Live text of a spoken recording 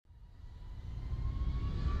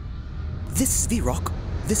This is VRoc.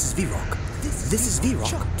 This is VRoc. This is VRoc.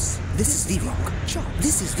 This is VRoc.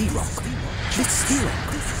 This is VRoc. This is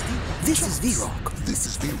VRoc. This is VRoc. This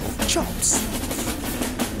is VRoc. Chops.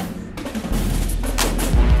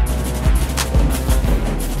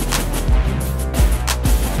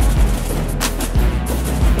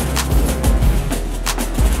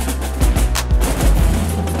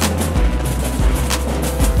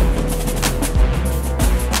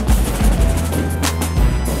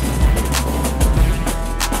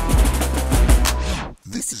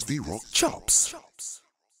 This is VRoc Chops.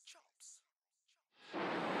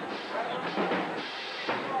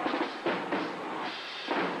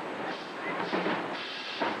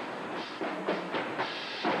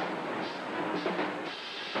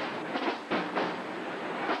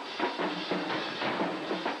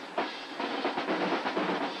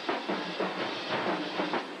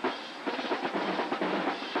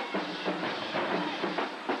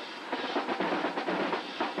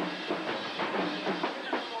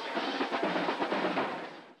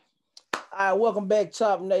 All right, welcome back,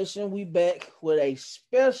 Top Nation. We back with a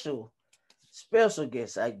special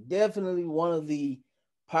guest. Definitely one of the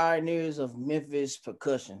pioneers of Memphis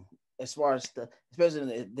percussion, as far as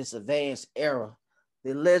especially in this advanced era.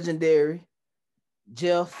 The legendary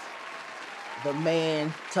Jeff, the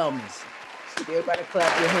man Thomas. Everybody,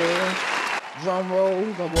 clap your hands. Drum roll.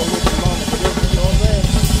 We're gonna go a little longer for this. You know what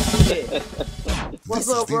I'm saying? Yeah. What's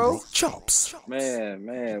up, bro? Chops. Man,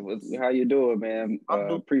 how you doing, man?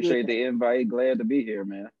 Appreciate the invite. Glad to be here,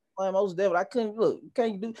 man. Man, most definitely. I couldn't look. You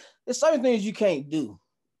can't do. There's certain things you can't do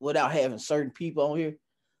without having certain people on here.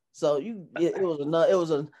 So it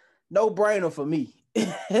was a no-brainer for me.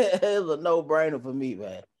 It was a no-brainer for me,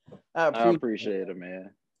 man. I appreciate it,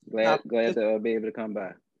 man. Glad to be able to come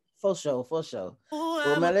by. For sure.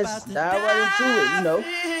 Well, man, let's dive right into it.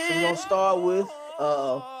 So we're gonna start with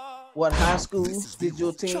what high school did you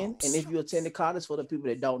attend? And if you attended college, for the people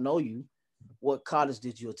that don't know you, what college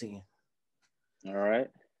did you attend? All right.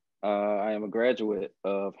 I am a graduate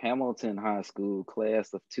of Hamilton High School,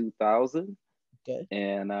 class of 2000. Okay.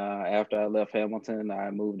 And after I left Hamilton, I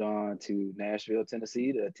moved on to Nashville,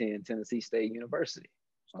 Tennessee to attend Tennessee State University.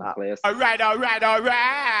 Class all right.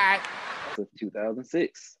 of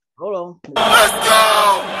 2006. Hold on. Let's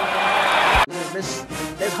go.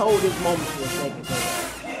 Let's hold this moment for a second.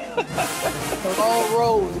 The long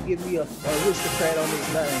road to give me a aristocrat on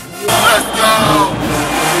this line. Let's go.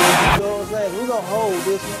 You know what I'm saying? We're gonna hold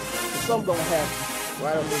this one. Something gonna happen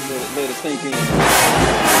right on this little. Let it sink in.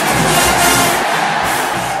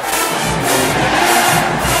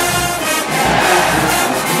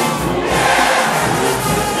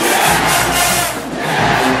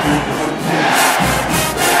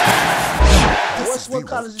 What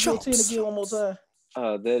college did you attend again one more time?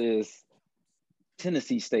 That is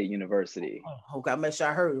Tennessee State University. Oh, okay, I make sure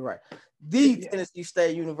I heard it right. The Tennessee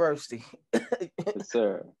State University. Yes,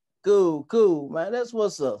 sir. Cool, man. That's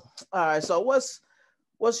what's up. All right, so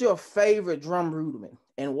what's your favorite drum rudiment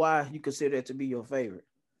and why you consider it to be your favorite?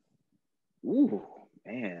 Ooh,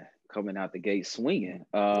 man, coming out the gate swinging.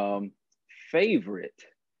 Favorite.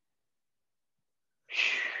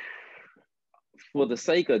 For the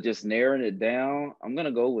sake of just narrowing it down, I'm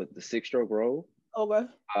gonna go with the 6-stroke roll. Okay.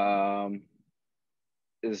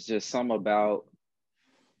 It's just some about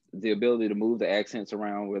the ability to move the accents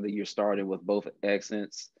around, whether you're starting with both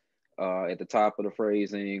accents at the top of the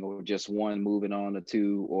phrasing, or just one moving on to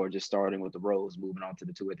two, or just starting with the rolls moving on to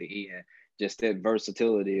the two at the end. Just that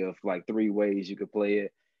versatility of like 3 ways you could play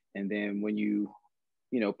it, and then when you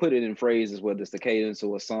put it in phrases, whether it's the cadence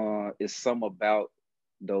or a song, it's some about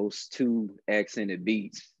those 2 accented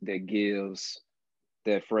beats that gives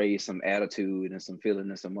that phrase some attitude and some feeling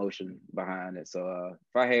and some emotion behind it. So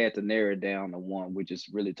if I had to narrow it down to one, which is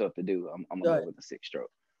really tough to do, I'm gonna go with the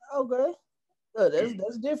 6-stroke. Okay.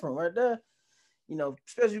 That's different right there.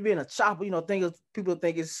 Especially being a chopper, people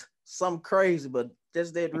think it's something crazy, but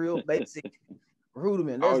just that real basic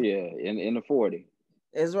rudiment. In the 40.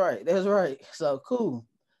 That's right. So cool.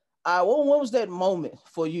 What was that moment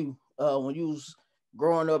for you when you was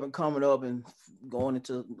growing up and coming up and going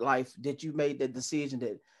into life that you made that decision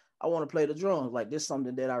that I want to play the drums? Like, this is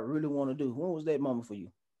something that I really want to do. When was that moment for you?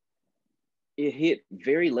 It hit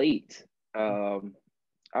very late. I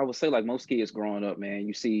would say, like most kids growing up, man,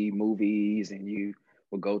 you see movies and you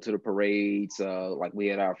would go to the parades. Like we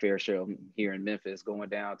had our fair share here in Memphis, going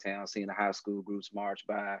downtown, seeing the high school groups march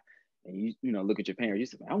by. and you know, look at your parents, you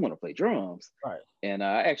say, I want to play drums. Right. And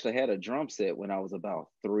I actually had a drum set when I was about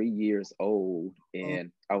 3 years old, Mm.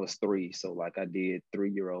 and I was three. So like I did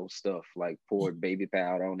 3-year-old stuff, like poured baby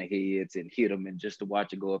powder on the heads and hit them and just to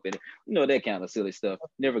watch it go up in it, you know, that kind of silly stuff.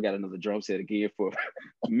 Never got another drum set again for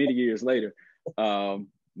many years later.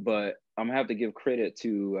 But I'm gonna have to give credit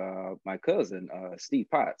to my cousin, Steve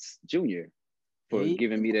Potts Jr., for Hey.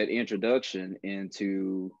 giving me that introduction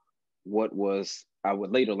into what was I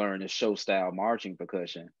would later learn as show style marching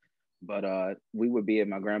percussion. But we would be at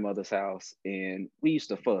my grandmother's house and we used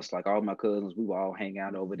to fuss, like all my cousins, we would all hang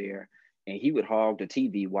out over there. And he would hog the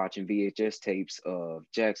TV watching VHS tapes of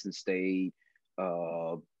Jackson State,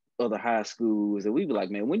 uh, other high schools. And we'd be like,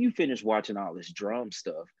 man, when you finish watching all this drum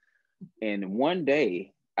stuff? And one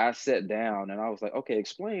day I sat down and I was like, okay,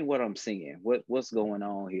 explain what I'm seeing. What's going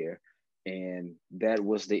on here? And that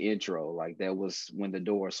was the intro. Like that was when the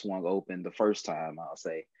door swung open the first time, I'll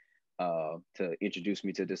say, to introduce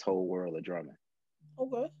me to this whole world of drumming.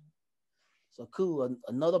 Okay. So cool.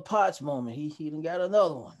 Another Potts moment. He done got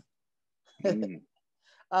another one.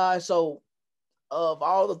 Mm. So of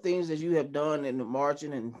all the things that you have done in the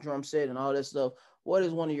marching and drum set and all that stuff, what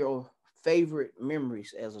is one of your favorite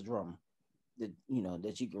memories as a drummer that you know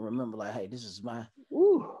that you can remember? Like, hey, this is my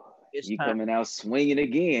Ooh, it's he time. coming out swinging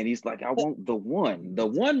again. He's like, I want the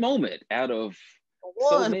one moment out of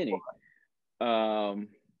so One. many. Um,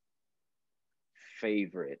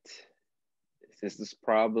 Favorite. This is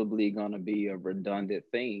probably gonna be a redundant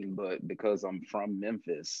thing, but because I'm from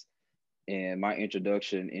Memphis and my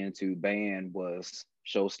introduction into band was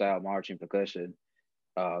show style marching percussion,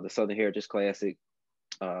 the Southern Heritage Classic.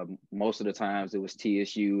 Most of the times it was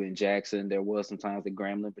TSU and Jackson. There was sometimes that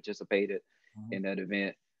Grambling participated in that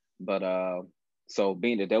event, but so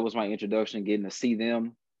being that was my introduction, getting to see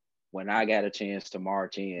them when I got a chance to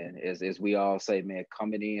march in, as we all say, man,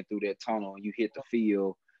 coming in through that tunnel and you hit the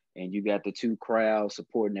field and you got the two crowds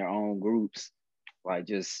supporting their own groups, like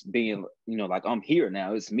just being, you know, like I'm here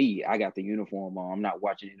now. It's me. I got the uniform on. I'm not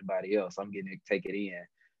watching anybody else. I'm getting to take it in.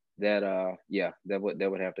 That yeah, that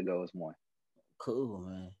would have to go as one. Cool,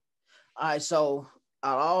 man. All right, so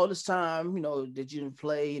out of all this time, you know, that you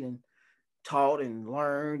played and taught and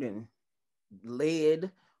learned and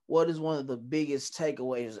led, what is one of the biggest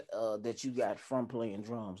takeaways that you got from playing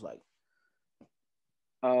drums? Like,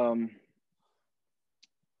 Um,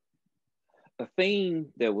 a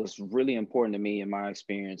thing that was really important to me in my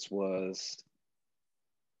experience was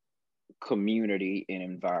community and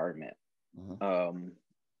environment. mm-hmm.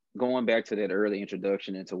 Going back to that early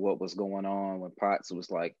introduction into what was going on when Potts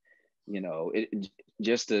was like, you know, it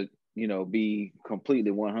just to, you know, be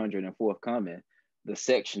completely 100 and forthcoming, the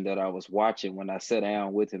section that I was watching when I sat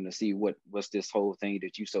down with him to see what's this whole thing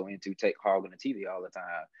that you so into, take hogging the TV all the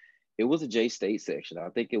time. It was a J State section. I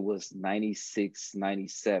think it was 96,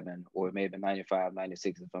 97, or maybe 95,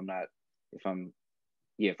 96,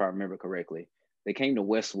 if I remember correctly. They came to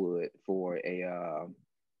Westwood for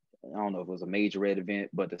I don't know if it was a major red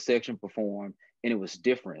event, but the section performed and it was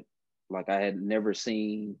different. Like I had never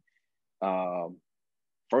seen. Um,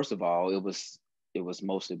 First of all, it was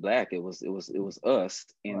mostly black. It was us,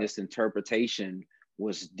 and Right. this interpretation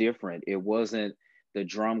was different. It wasn't the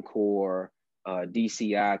drum corps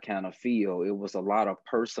DCI kind of feel. It was a lot of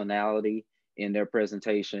personality in their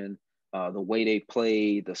presentation. The way they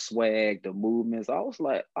played, the swag, the movements. I was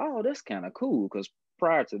like, oh, that's kind of cool. Because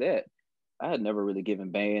prior to that, I had never really given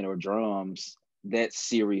band or drums that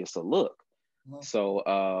serious a look.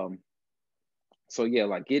 Mhm. So yeah,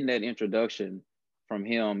 like getting that introduction from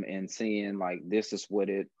him and seeing like this is what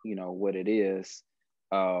it is.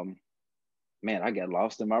 Um, Man, I got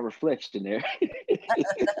lost in my reflection there.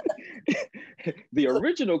 The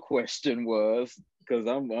original question was because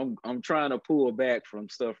I'm trying to pull back from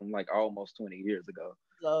stuff from like almost 20 years ago.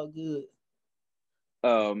 It's all good.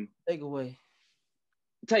 Um, Take away.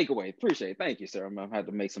 Takeaway, appreciate it. Thank you, sir. I'm gonna have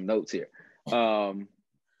to make some notes here. Um,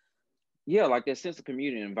 yeah, like that sense of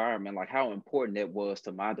community environment, like how important that was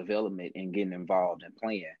to my development and getting involved in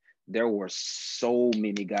playing. There were so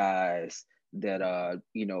many guys that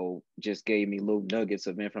just gave me little nuggets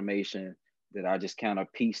of information that I just kind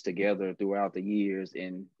of pieced together throughout the years.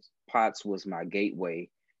 And Potts was my gateway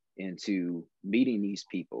into meeting these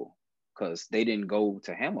people because they didn't go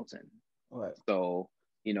to Hamilton. Right. So,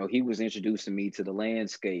 he was introducing me to the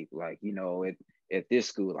landscape, like, at this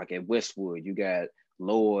school, like at Westwood, you got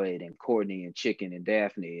Lloyd and Courtney and Chicken and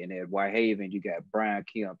Daphne. And at Whitehaven, you got Brian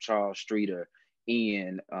Kemp, Charles Streeter,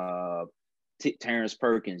 Ian, Terrence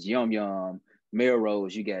Perkins, Yum Yum,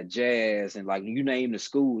 Melrose, you got Jazz. And like you name the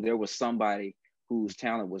school, there was somebody whose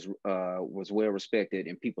talent was well respected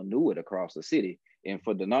and people knew it across the city. And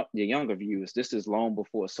for the younger viewers, this is long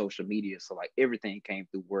before social media, so like everything came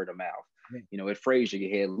through word of mouth. You know, at Frazier,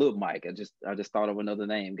 you had Lil Mike. I just thought of another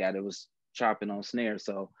name, guy that was chopping on snare.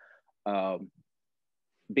 So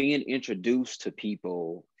being introduced to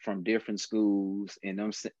people from different schools and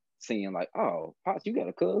them seeing like, oh, Pops, you got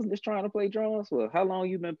a cousin that's trying to play drums? Well, how long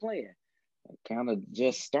you been playing? I kind of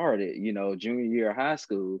just started, you know, junior year of high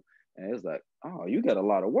school. And it's like, oh, you got a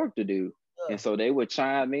lot of work to do. And so they would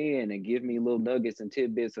chime in and give me little nuggets and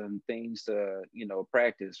tidbits and things to, you know,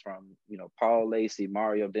 practice from, you know, Paul Lacey,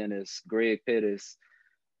 Mario Dennis, Greg Pettis,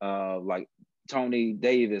 like Tony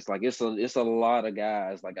Davis. Like it's a lot of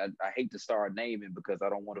guys. Like I hate to start naming because I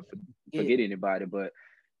don't want to forget anybody, but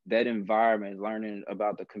that environment, learning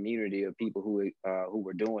about the community of people who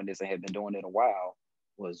were doing this and had been doing it a while,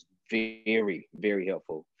 was very, very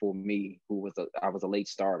helpful for me, I was a late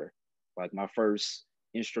starter. Like my first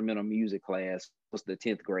instrumental music class was the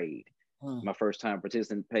 10th grade. My first time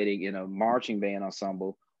participating in a marching band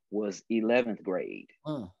ensemble was 11th grade.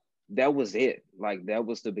 That was it. Like that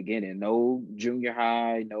was the beginning. No junior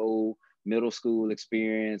high, no middle school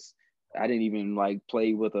experience. I didn't even like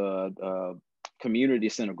play with a community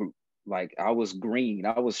center group. Like I was green.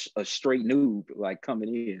 I was a straight noob like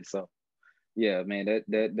coming in. So yeah, man,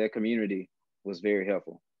 that community was very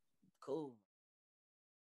helpful. Cool.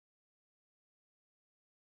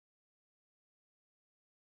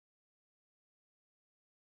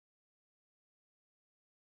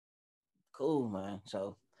 Cool, man.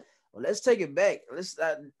 So, well, let's take it back. Let's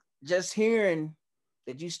just hearing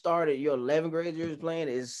that you started your 11th grade years playing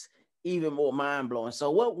is even more mind blowing. So,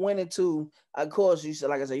 what went into? Of course, you said,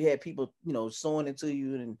 like I said, you had people, you know, sewing into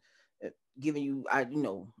you and giving you,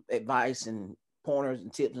 advice and pointers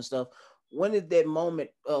and tips and stuff. When did that moment?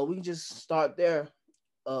 We can just start there.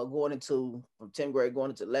 Going into from 10th grade, going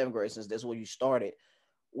into 11th grade, since that's where you started.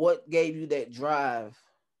 What gave you that drive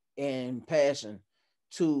and passion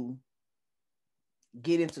to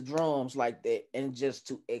get into drums like that and just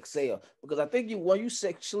to excel? Because I think you were you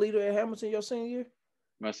section leader at Hamilton your senior year.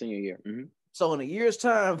 My senior year. Mm-hmm. So in a year's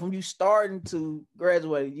time, from you starting to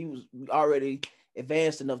graduate, you was already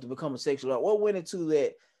advanced enough to become a section leader. What went into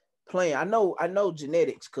that playing? I know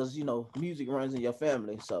genetics because you know music runs in your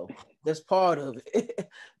family, so that's part of it.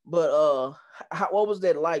 But what was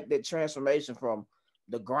that like? That transformation from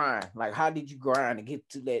the grind? Like, how did you grind to get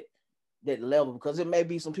to that level? Because it may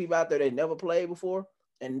be some people out there that never played before,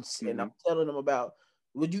 and I'm telling them about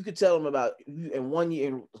what you could tell them about you in 1 year,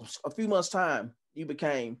 in a few months' time, you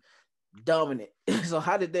became dominant. So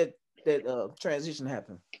how did that transition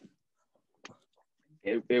happen?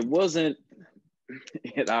 It wasn't,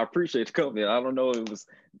 and I appreciate the comment. I don't know,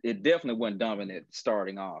 it definitely wasn't dominant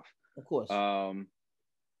starting off. Of course.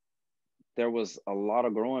 There was a lot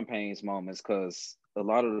of growing pains moments because a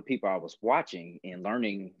lot of the people I was watching and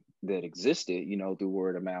learning that existed, you know, through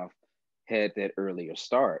word of mouth, had that earlier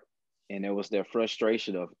start. And there was that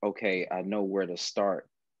frustration of, okay, I know where to start,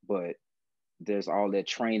 but there's all that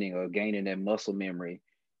training or gaining that muscle memory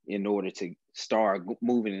in order to start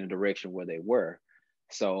moving in the direction where they were.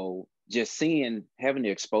 So just having the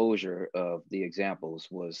exposure of the examples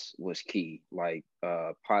was key. Like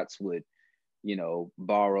Potts would, you know,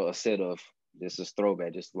 borrow a set of, this is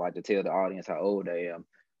throwback, just like to tell the audience how old I am.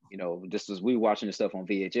 You know, we watching the stuff on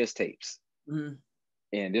VHS tapes. Mm-hmm.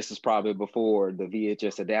 And this is probably before the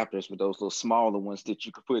VHS adapters with those little smaller ones that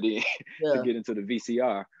you could put in to get into the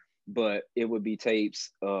VCR. But it would be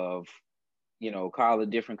tapes of, you know,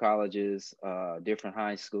 different colleges, different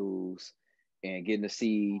high schools, and getting to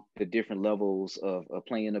see the different levels of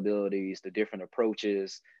playing abilities, the different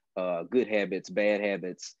approaches, good habits, bad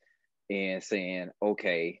habits, and saying,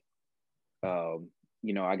 okay,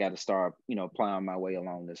 you know, I got to start, you know, plowing my way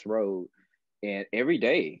along this road. And every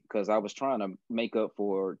day, because I was trying to make up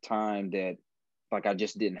for time that like I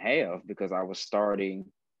just didn't have because I was starting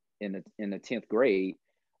in the 10th grade.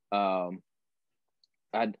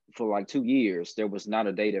 For like 2 years, there was not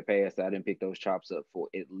a day that passed that I didn't pick those chops up for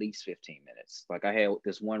at least 15 minutes. Like I had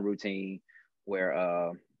this one routine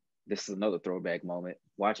where this is another throwback moment.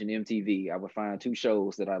 Watching MTV, I would find 2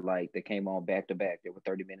 shows that I liked that came on back to back. They were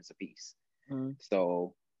 30 minutes apiece. Mm-hmm.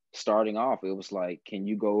 So starting off, it was like, can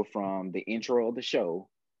you go from the intro of the show,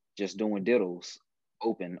 just doing diddles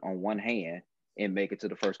open on one hand, and make it to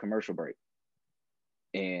the first commercial break?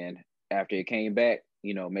 And after it came back,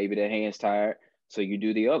 you know, maybe that hand's tired, so you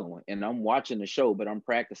do the other one. And I'm watching the show, but I'm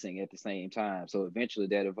practicing at the same time. So eventually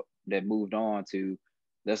that moved on to,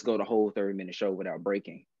 let's go the whole 30-minute show without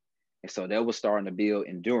breaking. And so that was starting to build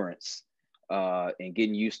endurance. and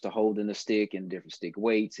getting used to holding the stick and different stick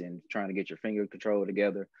weights and trying to get your finger control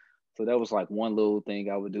together. So that was like one little thing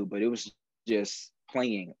I would do, but it was just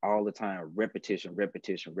playing all the time, repetition,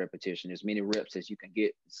 repetition, repetition, as many reps as you can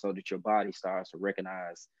get so that your body starts to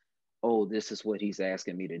recognize, oh, this is what he's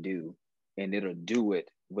asking me to do. And it'll do it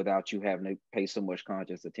without you having to pay so much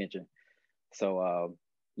conscious attention. So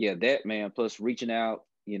yeah, that, man, plus reaching out,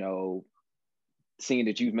 seeing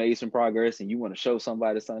that you've made some progress and you want to show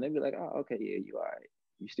somebody something, they'd be like, oh, okay, yeah, you all right.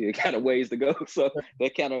 You still got a ways to go. So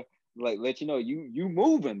that kind of like let you know you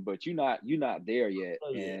moving, but you're not there yet.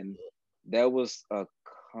 Oh, yeah. And that was a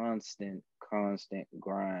constant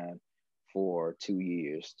grind for 2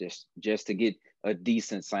 years just to get a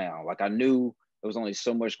decent sound. Like I knew there was only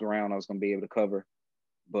so much ground I was gonna be able to cover,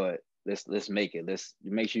 but let's make it. Let's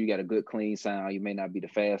make sure you got a good clean sound. You may not be the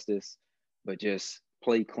fastest, but just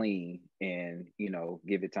play clean and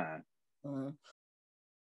give it time. Uh-huh.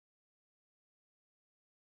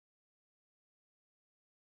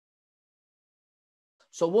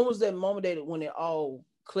 So when was that moment when it all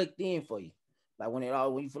clicked in for you? Like when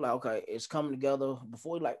you feel like, okay, it's coming together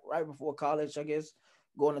before, like right before college, I guess,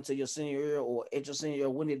 going into your senior year or at your senior year,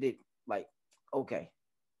 when did it like, okay?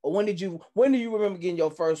 Or when do you remember getting your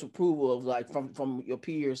first approval of like from your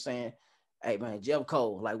peers saying, hey man, Jeff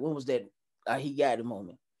Cole, like when was that he got the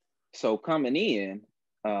moment? So coming in,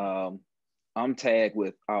 I'm tagged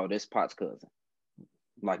with, oh, this Pot's cousin.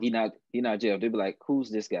 Like he not Jeff. They'd be like, who's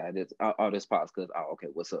this guy? This Pot's cousin. Oh, okay,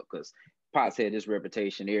 what's up? Because Potts had this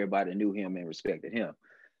reputation. Everybody knew him and respected him.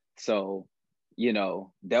 So,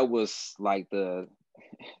 that was like the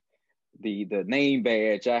name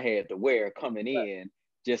badge I had to wear coming in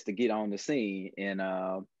just to get on the scene. And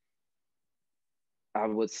I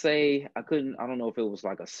would say I don't know if it was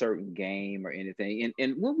like a certain game or anything.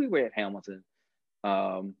 And when we were at Hamilton,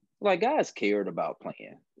 like guys cared about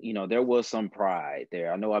playing. There was some pride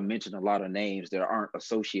there. I know I mentioned a lot of names that aren't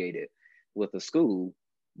associated with the school,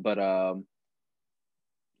 but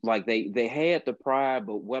like they had the pride.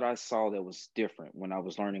 But what I saw that was different when I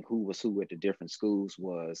was learning who was who at the different schools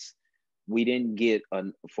was we didn't get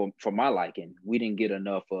for my liking, we didn't get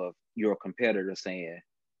enough of your competitor saying,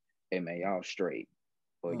 hey man, y'all straight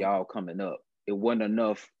or y'all coming up. It wasn't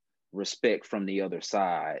enough respect from the other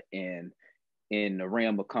side. And in the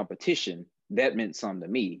realm of competition, that meant something to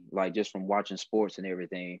me. Like just from watching sports and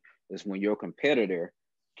everything, is when your competitor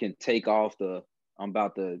can take off I'm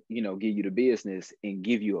about to, give you the business and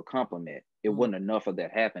give you a compliment. It wasn't enough of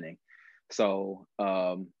that happening. So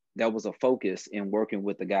that was a focus in working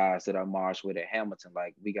with the guys that I marched with at Hamilton.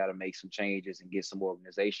 Like we got to make some changes and get some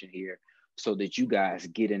organization here so that you guys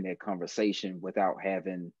get in that conversation without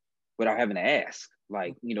having to ask.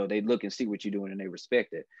 Like, they look and see what you're doing and they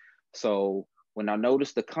respect it. So when I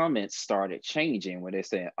noticed the comments started changing, when they're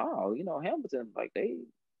saying, oh, Hamilton, like they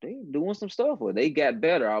doing some stuff or they got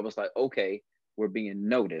better, I was like, okay, we're being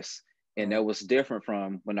noticed. And that was different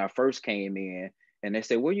from when I first came in and they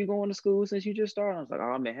said, where you going to school since you just started? I was like,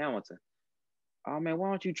 oh, I'm in Hamilton. Oh man, why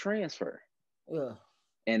don't you transfer? Yeah.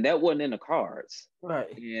 And that wasn't in the cards.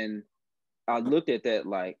 Right. And I looked at that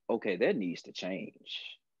like, okay, that needs to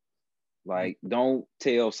change. Like, don't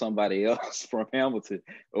tell somebody else from Hamilton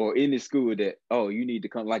or any school that, oh, you need to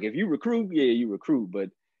come. Like, if you recruit, yeah, you recruit. But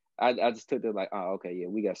I just took that like, oh, okay, yeah,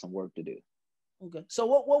 we got some work to do. Okay. So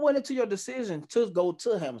what went into your decision to go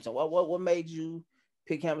to Hamilton? What made you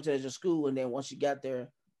pick Hamilton as your school? And then once you got there,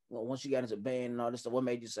 once you got into band and all this stuff, what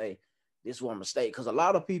made you say this was a mistake? Because a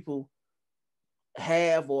lot of people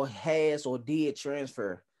have or has or did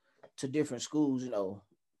transfer to different schools,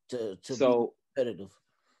 to So be competitive.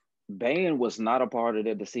 band was not a part of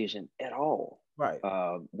that decision at all. Right.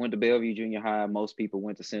 Went to Bellevue Junior High. Most people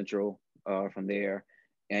went to Central from there.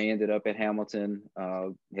 I ended up at Hamilton.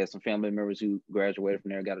 Had some family members who graduated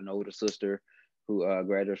from there. Got an older sister who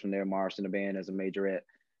graduated from there, marched in the band as a majorette.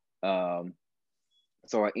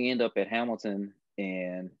 So I end up at Hamilton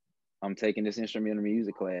and I'm taking this instrumental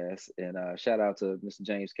music class. And shout out to Mr.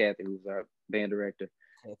 James Cathy, who's our band director.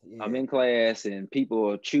 Yeah. I'm in class and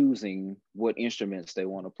people are choosing what instruments they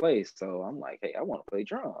want to play. So I'm like, hey, I want to play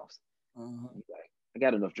drums. He's like, I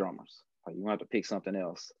got enough drummers. Like, you want to pick something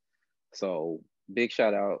else. So big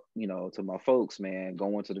shout out, to my folks, man,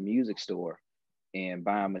 going to the music store and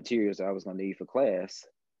buying materials I was going to need for class.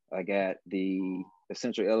 I got the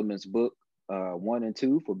Essential Elements book 1 and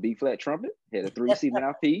 2 for B flat trumpet, had a 3C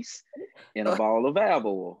mouthpiece and a ball of valve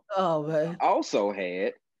oil. Oh man. I also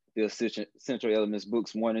had the Essential Elements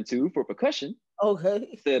books 1 and 2 for percussion.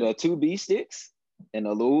 Okay. Set of 2 B sticks and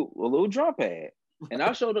a little drum pad. And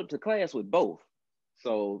I showed up to class with both.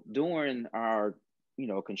 So during our,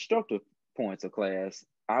 constructive points of class,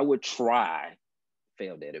 I would try,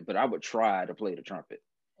 failed at it, but I would try to play the trumpet.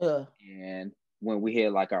 Yeah. And when we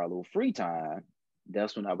had like our little free time,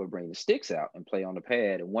 that's when I would bring the sticks out and play on the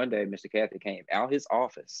pad. And one day, Mr. Cathy came out his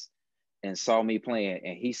office and saw me playing,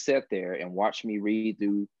 and he sat there and watched me read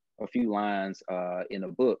through a few lines in a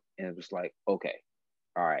book, and it was like, okay,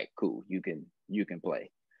 all right, cool, you can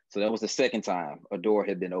play. So that was the second time a door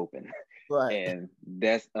had been opened, Right. and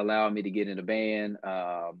that's allowed me to get in the band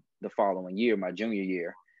the following year, my junior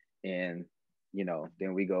year, and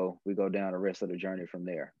then we go down the rest of the journey from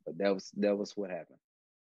there. But that was what happened.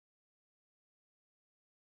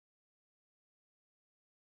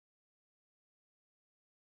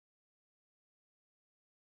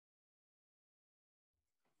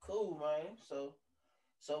 Cool, man.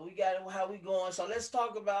 So we got how we going. So let's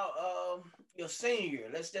talk about your senior year.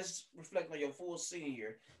 Let's just reflect on your full senior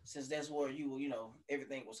year, since that's where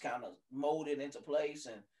everything was kind of molded into place,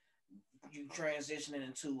 and you transitioning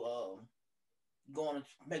into going to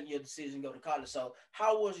making your decision to go to college. So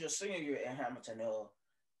how was your senior year at Hamilton?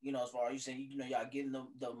 As far as you saying, y'all getting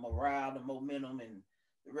the morale, the momentum, and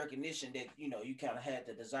the recognition that you kind of had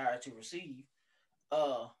the desire to receive.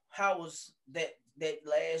 How was that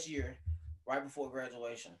last year, right before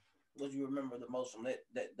graduation? What do you remember the most from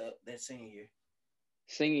that senior year?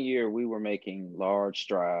 Senior year, we were making large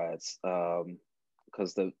strides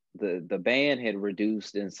because the band had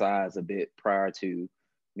reduced in size a bit prior to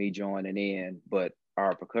me joining in, but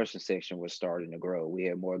our percussion section was starting to grow. We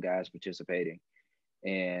had more guys participating,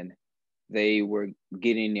 and they were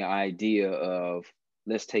getting the idea of,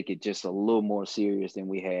 let's take it just a little more serious than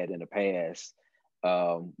we had in the past.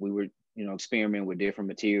 We were experimenting with different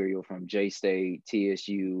material from J State,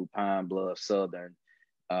 TSU, Pine Bluff, Southern,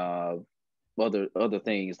 uh, other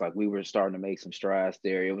things. Like, we were starting to make some strides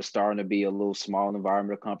there. It was starting to be a little small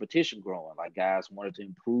environment of competition growing. Like, guys wanted to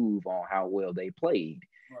improve on how well they played,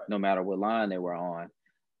 Right. no matter what line they were on.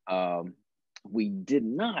 Um, we did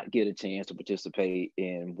not get a chance to participate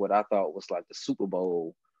in what I thought was like the Super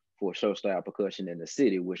Bowl for show style percussion in the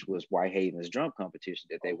city, which was Whitehaven's drum competition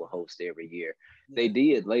that they would host every year. They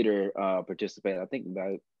did later participate, I think,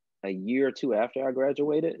 about a year or two after I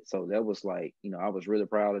graduated. So that was like, I was really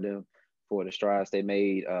proud of them for the strides they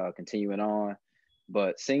made continuing on.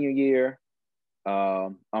 But senior year,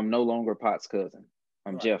 I'm no longer Pot's cousin.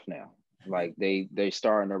 I'm Right. Jeff now. Like, they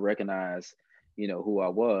starting to recognize, who I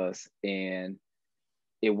was. And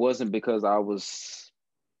it wasn't because I was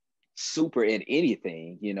super in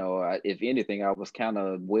anything. If anything, I was kind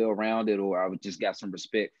of well-rounded, or I would just got some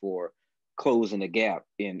respect for closing the gap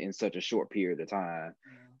in such a short period of time.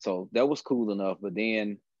 So that was cool enough. But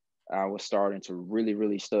then I was starting to really,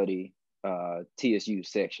 really study TSU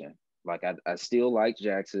section. Like, I still liked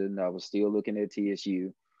Jackson. I was still looking at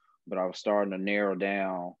TSU, but I was starting to narrow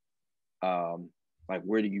down, like,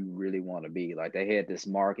 where do you really want to be? Like, they had this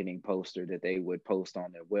marketing poster that they would post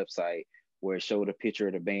on their website where it showed a picture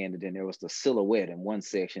of the band, and then there was the silhouette in one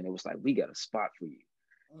section. It was like, we got a spot for you.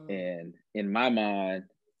 And in my mind,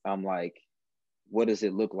 I'm like, what does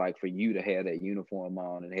it look like for you to have that uniform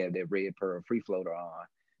on and have that red pearl free floater on?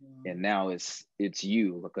 And now it's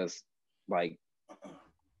you, because, like,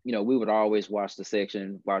 we would always watch the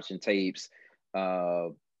section, watching tapes, uh,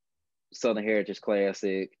 Southern Heritage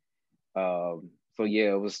Classic. So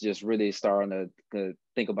yeah, it was just really starting to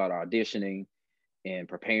think about auditioning and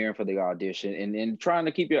preparing for the audition, and trying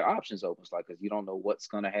to keep your options open, like, because you don't know what's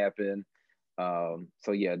going to happen.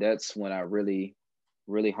 So yeah, that's when I really,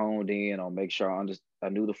 really honed in on make sure I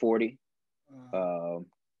knew the 40. Um,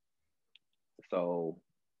 so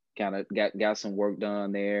kind of got some work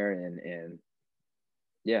done there, and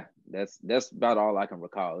yeah, that's about all I can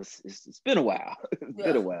recall. It's been a while. It's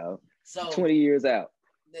been a while. So 20 years out.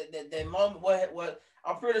 That moment, what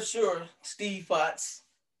I'm pretty sure Steve Potts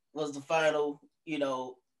was the final,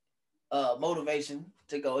 motivation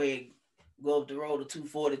to go ahead, go up the road to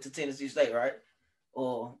 240 to Tennessee State, right?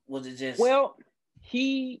 Or was it just Well,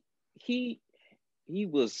 he he he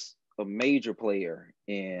was a major player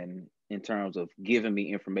in terms of giving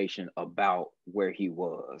me information about where he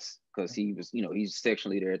was, because he was, he's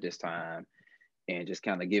section leader at this time, and just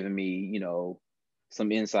kind of giving me,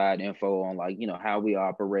 some inside info on, like, how we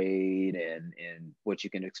operate and what you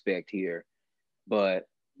can expect here. But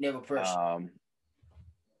never pressure?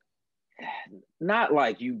 not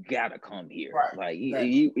like you gotta come here. Right. Like,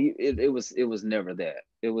 Exactly. it was never that.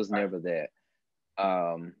 It was Right. never that.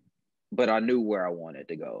 But I knew where I wanted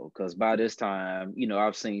to go, because by this time,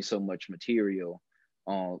 I've seen so much material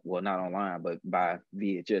well, not online, but by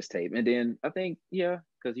VHS tape. And then I think, yeah,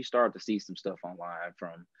 because you start to see some stuff online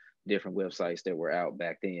from different websites that were out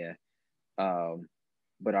back then. Um,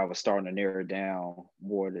 but I was starting to narrow down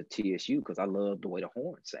more to TSU because I loved the way the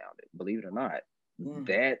horn sounded. Believe it or not,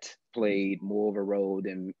 that played more of a role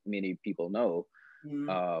than many people know.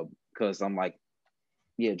 Because I'm like,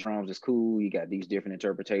 yeah, drums is cool. You got these different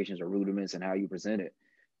interpretations or rudiments and how you present it,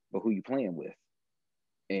 but who you playing with?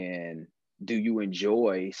 And do you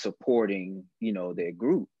enjoy supporting, that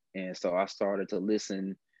group? And so I started to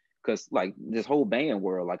listen because like this whole band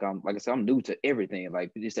world, like I said, I'm new to everything.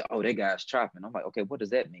 Like they said, oh, that guy's chopping. I'm like, okay, what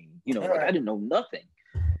does that mean? Like I didn't know nothing.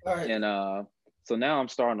 And so now I'm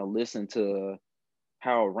starting to listen to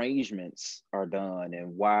how arrangements are done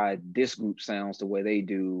and why this group sounds the way they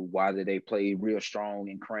do. Why do they play real strong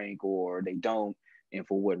and crank or they don't, and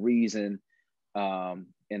for what reason?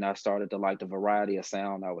 And I started to like the variety of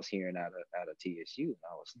sound I was hearing out of TSU. And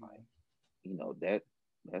I was like,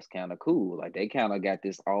 that's kind of cool. Like they kind of got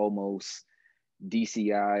this almost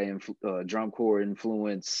DCI and drum corps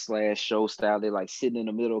influence / show style. They're like sitting in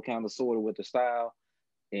the middle, kind of sort of with the style,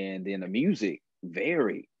 and then the music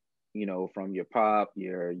varied, from your pop,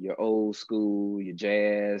 your old school, your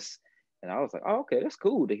jazz. And I was like, oh, okay, that's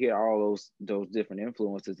cool to hear all those different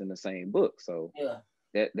influences in the same book. So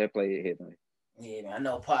that played it heavily. Yeah, man, I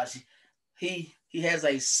know Posh. He has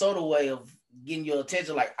a sort of way of getting your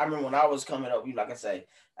attention. Like I remember when I was coming up, like I say,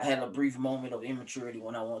 I had a brief moment of immaturity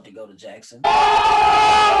when I wanted to go to Jackson. And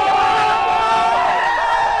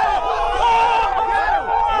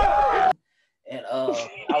I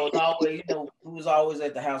was always, we was always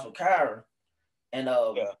at the house with Kyra. And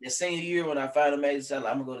the senior year when I finally made it, said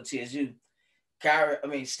like, I'm gonna go to TSU.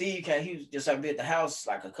 Steve came. He was just be at the house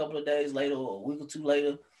like a couple of days later or a week or two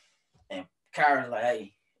later, and Kyra's like,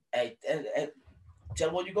 hey, tell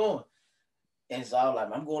him where you going. And so I was like,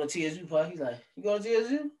 I'm going to TSU, Pop. He's like, you going to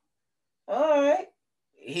TSU? All right.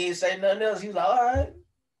 He didn't say nothing else. He was like, all right,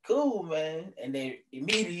 cool, man. And then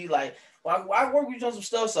immediately, like, I work with you on some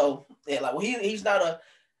stuff. So, yeah, like, well, he's not a,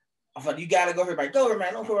 I thought, you got to go here, man. Go here,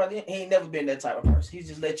 man. Don't go around. He ain't never been that type of person. He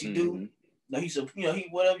just let you do. No, he's a, he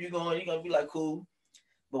whatever you're going to be like, cool.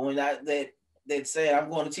 But when that said, I'm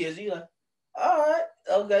going to TSU, like, all right,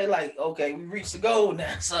 okay, like, okay, we reached the goal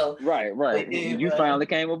now. So right. You finally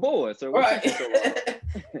came aboard. So right.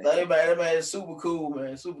 That man is super cool,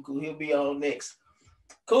 man. Super cool. He'll be on next.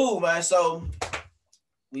 Cool, man. So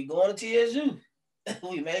we going to TSU.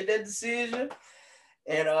 We made that decision.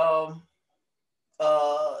 And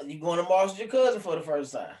you going to march with your cousin for the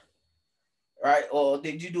first time. Right? Or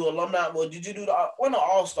did you do alumni? Or did you do the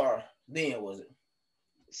all-star then, was it?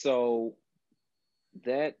 So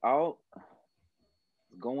that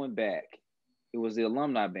going back, it was the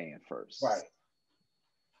alumni band first. Right.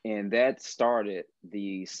 And that started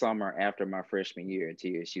the summer after my freshman year at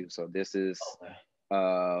TSU. So this is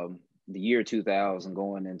the year 2000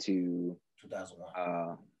 going into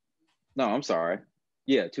 2001. No, I'm sorry.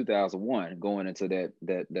 Yeah, 2001 going into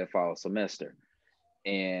that fall semester.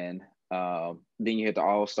 And then you hit the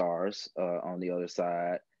All-Stars on the other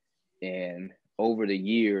side. And over the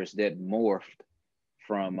years that morphed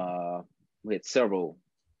from we had several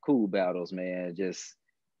cool battles, man. Just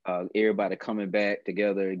everybody coming back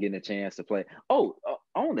together and getting a chance to play. Oh,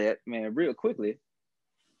 on that, man, real quickly,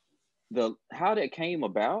 how that came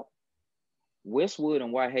about, Westwood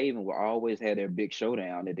and Whitehaven will always have their big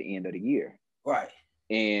showdown at the end of the year. Right.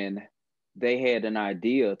 And they had an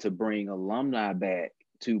idea to bring alumni back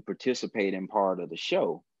to participate in part of the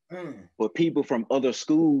show. But people from other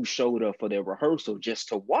schools showed up for their rehearsal just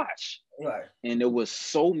to watch. Right. And there was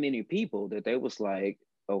so many people that they was like,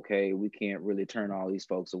 okay, we can't really turn all these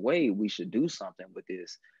folks away. We should do something with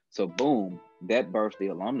this. So boom, that birthed the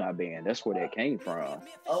alumni band. That's where that came from.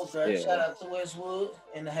 Okay, yeah. Shout out to Westwood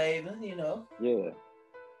and the Haven, Yeah.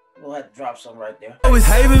 We'll have to drop something right there. I was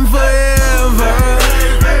Haven forever.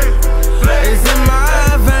 It's in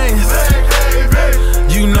my veins.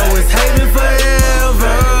 You know it's Haven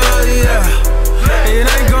forever. Yeah. It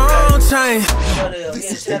ain't gon' change.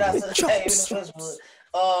 Shout out to the Haven and Westwood.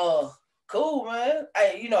 Cool, man.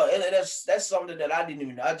 Hey, that's something that I didn't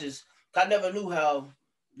even know. I never knew how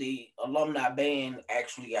the alumni band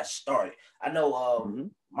actually got started. I know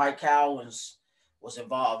Mike Cowens was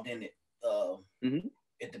involved in it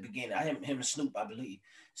at the beginning. Him and Snoop, I believe.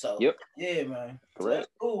 So yeah, man. Correct. So that's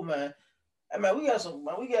cool, man. Hey, man, we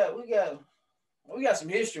got some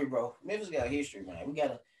history, bro. Memphis got history, man. We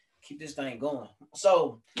gotta keep this thing going.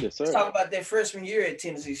 So yes, sir. Let's talk about that freshman year at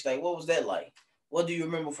Tennessee State. What was that like? What do you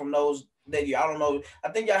remember from that year? I don't know. I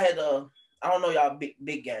think y'all had I don't know y'all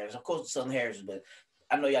big games. Of course, the Southern Heritage, but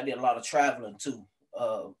I know y'all did a lot of traveling too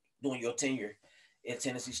during your tenure at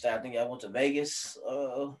Tennessee State. I think y'all went to Vegas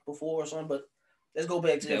before or something. But let's go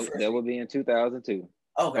back to that would be in 2002.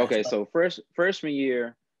 Okay. So freshman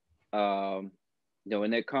year, in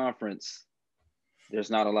that conference, there's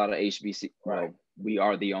not a lot of HBC. Right. Well, we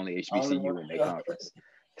are the only Only HBCU one. in that conference.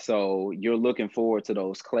 So you're looking forward to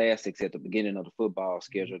those classics at the beginning of the football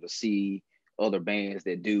schedule to see other bands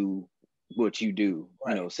that do what you do,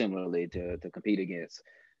 Right. similarly to compete against.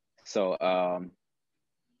 So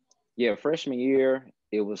freshman year,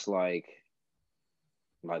 it was like,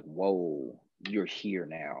 whoa, you're here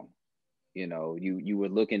now. You were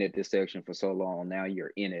looking at this section for so long, now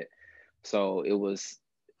you're in it. So it was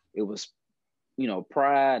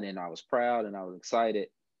pride, and I was proud and I was excited.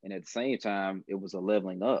 And at the same time, it was a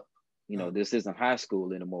leveling up. This isn't high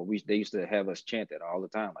school anymore. They used to have us chant that all the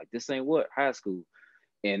time. Like, this ain't what high school.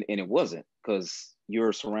 And it wasn't, because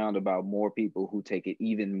you're surrounded by more people who take it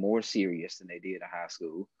even more serious than they did in high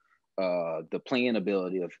school. The playing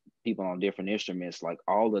ability of people on different instruments, like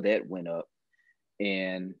all of that went up.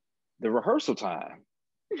 And the rehearsal time,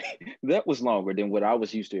 that was longer than what I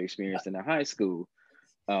was used to experiencing in high school.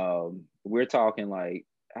 We're talking like,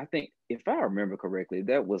 I think if I remember correctly,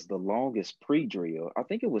 that was the longest pre-drill. I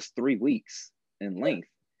think it was 3 weeks in length.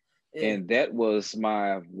 Yeah. And that was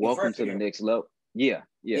my welcome to the next level. Yeah.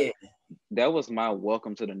 That was my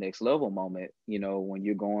welcome to the next level moment. When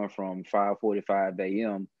you're going from 5:45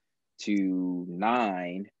 a.m. to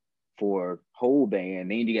 9 for whole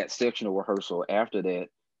band, then you got sectional rehearsal after that.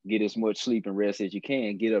 Get as much sleep and rest as you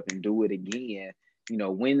can, get up and do it again.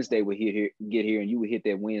 Wednesday would get here and you would hit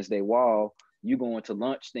that Wednesday wall. You going to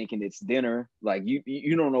lunch thinking it's dinner. Like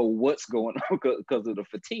you don't know what's going on because of the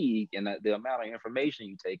fatigue and the amount of information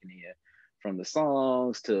you taking in, from the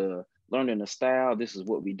songs to learning the style. This is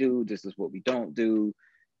what we do. This is what we don't do.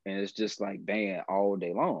 And it's just like band all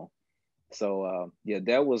day long. So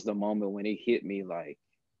that was the moment when it hit me like,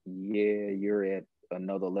 yeah, you're at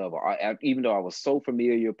another level. Even though I was so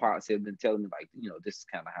familiar, Pops had been telling me like, this is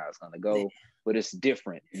kind of how it's gonna go, but it's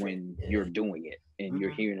different when you're doing it and you're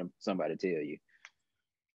hearing somebody tell you.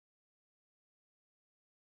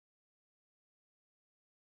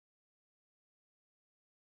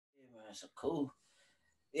 Yeah, man, so cool.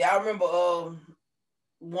 Yeah, I remember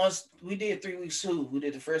once we did 3 weeks too. We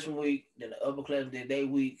did the freshman week, then the upper class did day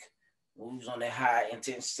week. We was on that high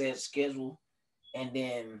intense set schedule, and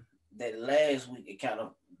then that last week it kind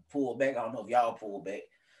of pulled back. I don't know if y'all pulled back,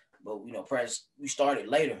 but press we started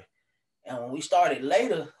later, and when we started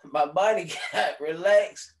later, my body got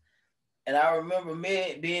relaxed, and I remember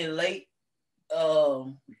me being late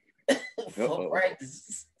for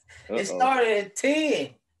practice. It started at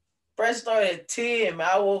 10. Press started at 10. Man,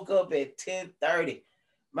 I woke up at 10:30.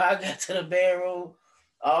 Man, I got to the bedroom.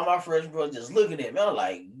 All my freshman brothers just looking at me. I'm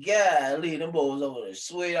like, golly, them boys over there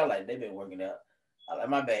sweat. I'm like, they been working out. I'm like,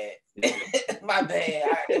 my bad. My bad.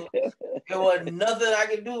 There wasn't nothing I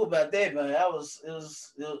could do about that, man. I was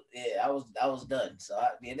done. So I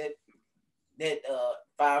did that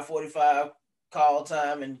 5:45 call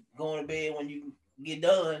time and going to bed when you get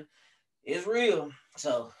done is real.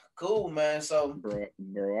 So cool, man. So bro,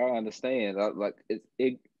 I understand.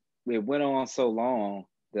 It went on so long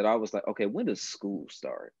that I was like, okay, when does school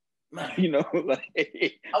start? Man.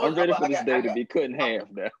 I'm ready for this day to be cut in half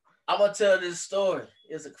now. I'm gonna tell this story.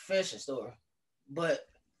 It's a confession story, but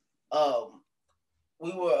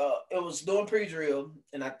we were it was doing pre-drill,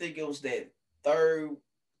 and I think it was that third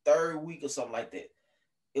week or something like that.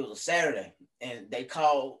 It was a Saturday, and they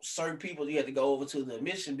called certain people. You had to go over to the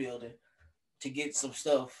admission building to get some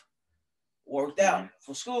stuff worked out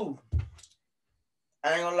for school.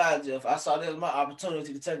 I ain't gonna lie, Jeff. I saw that as my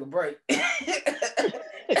opportunity to take a break.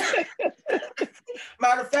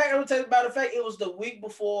 Matter of fact, it was the week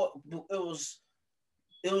before.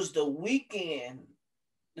 It was the weekend.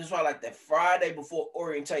 This was like the Friday before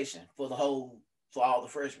orientation for all the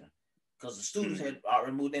freshmen, because the students had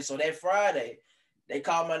already moved in. So that Friday, they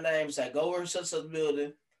called my name and said, "Go over to such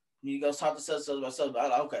building. You go talk to such about something." I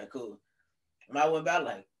was like, "Okay, cool." And I went back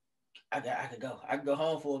like, I could go. I could go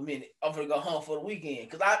home for a minute. I'm gonna go home for the weekend,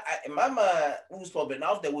 because I in my mind we was supposed to be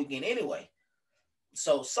off that weekend anyway.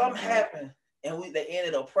 So something happened, and they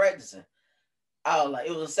ended up practicing. I was like,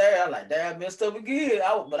 it was a Saturday. I was like, damn, I messed up again.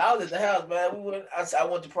 But I was at the house, man. I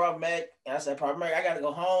went to Problematic, and I said, Problematic, I gotta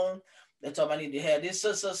go home. They told me I need to have this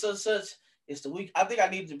such. It's the week. I think I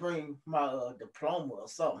need to bring my diploma or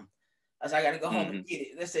something. I said, I gotta go home and get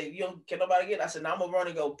it. They said, can nobody get it? I said, no, I'm gonna run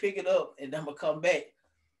and go pick it up, and then I'm gonna come back.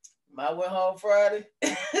 I went home Friday.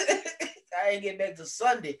 I ain't get back to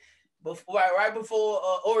Sunday, right before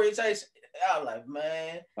orientation. I was like,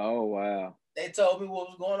 man. Oh wow. They told me what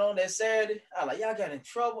was going on that Saturday. I was like, y'all got in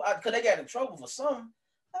trouble? Because they got in trouble for something.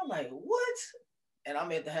 I'm like, what? And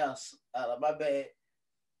I'm at the house. I was like, my bad.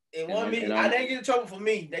 It wasn't me. I didn't get in trouble for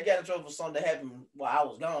me. They got in trouble for something that happened while I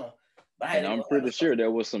was gone. But I'm pretty sure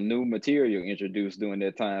there was some new material introduced during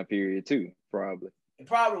that time period too. Probably. It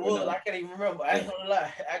probably was. I can't even remember. I ain't gonna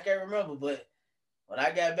lie. I can't remember. But when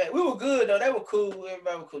I got back, we were good though. They were cool.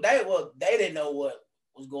 Everybody was cool. They didn't know what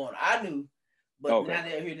was going on. I knew, but now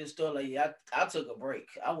they hear this story. Like, I took a break.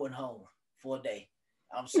 I went home for a day.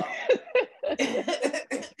 I'm sorry.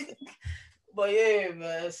 But yeah,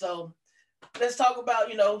 man. So let's talk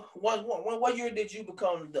about, what year did you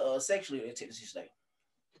become the section leader at Tennessee State?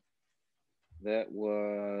 That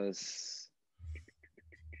was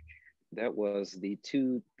the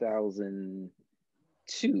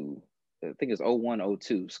 2002. I think it's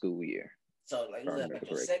 01-02 school year. So like, was that like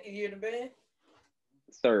your second year in the band?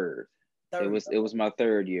 Third. It was my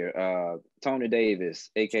third year. Tony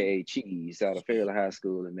Davis, aka Cheese, out of Fairleigh High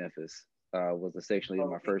School in Memphis, was the section leader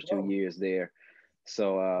my first 2 years there.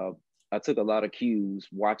 So I took a lot of cues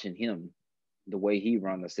watching him, the way he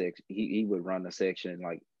run the section. He would run the section.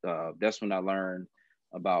 Like that's when I learned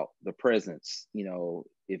about the presence.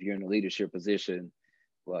 If you're in a leadership position,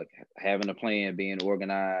 like having a plan, being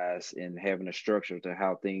organized, and having a structure to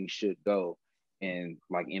how things should go, and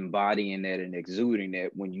like embodying that and exuding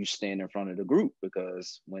that when you stand in front of the group.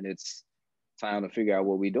 Because when it's time to figure out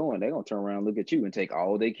what we're doing, they're gonna turn around and look at you and take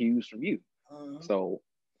all their cues from you. So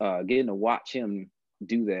getting to watch him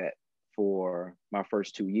do that for my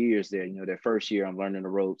first 2 years there, that first year I'm learning the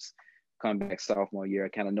ropes. Come back sophomore year, I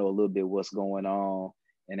kind of know a little bit what's going on.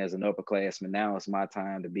 And as an upperclassman, now it's my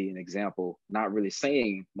time to be an example, not really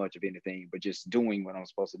saying much of anything, but just doing what I'm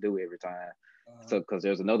supposed to do every time. So, because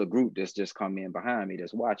there's another group that's just come in behind me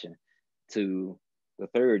that's watching, to the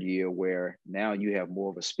third year where now you have more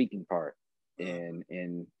of a speaking part, and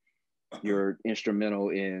you're instrumental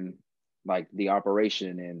in like the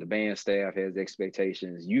operation, and the band staff has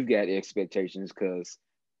expectations. You've got expectations because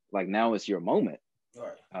like now it's your moment.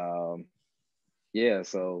 Right. Yeah.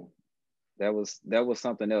 So that was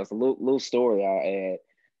something else. A little story I'll add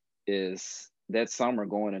is that summer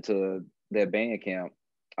going into that band camp,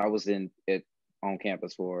 I was on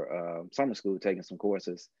campus for summer school taking some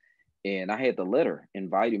courses, and I had the letter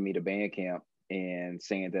inviting me to band camp and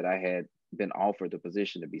saying that I had been offered the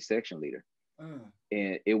position to be section leader.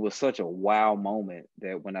 And it was such a wow moment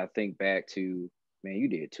that when I think back to, man, you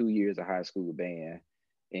did 2 years of high school band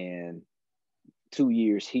and 2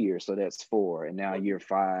 years here, so that's 4, and now year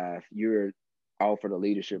 5, you're offered a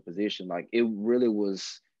leadership position. Like it really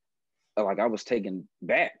was, like I was taken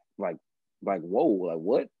back, like whoa, like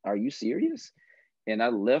what? Are you serious? And I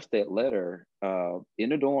left that letter in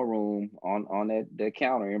the dorm room on that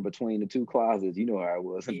counter in between the 2 closets. You know how I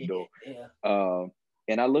was in the door. Yeah.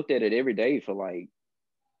 And I looked at it every day for like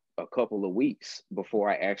a couple of weeks before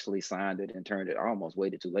I actually signed it and turned it. I almost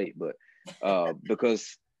waited too late, but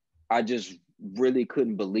because I just really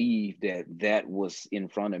couldn't believe that was in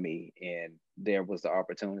front of me and there was the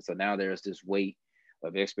opportunity. So now there's this weight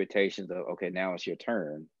of expectations of, okay, now it's your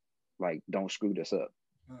turn. Like, don't screw this up,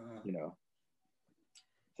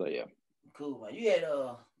 So yeah. Cool, man. You had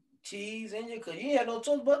Cheese in you, cause you had no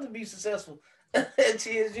choice but to be successful at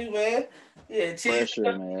TSU, man. Yeah, Cheese,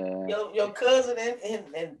 pressure, man. Your cousin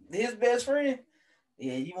and his best friend.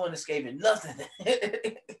 Yeah, you weren't escaping nothing.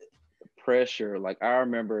 Pressure. Like I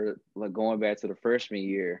remember, like going back to the freshman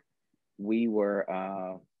year, we were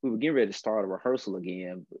getting ready to start a rehearsal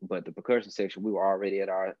again, but the percussion section, we were already at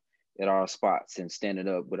our spots and standing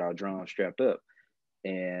up with our drums strapped up.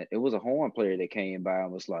 And it was a horn player that came by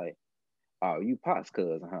and was like, "Oh, you Pot's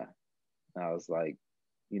cousin, huh?" And I was like,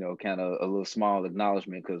 kind of a little small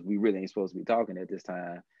acknowledgement because we really ain't supposed to be talking at this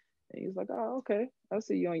time. And he's like, "Oh, okay, I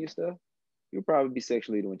see you on your stuff. You'll probably be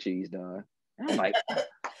section leader when Cheese done." And I'm like,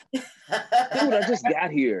 "Dude, I just got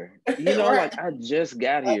here. Right. Like I just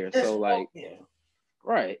got here." So like,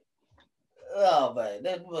 right. Oh man,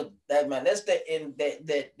 that's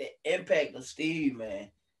the impact of Steve, man.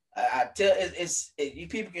 I tell you,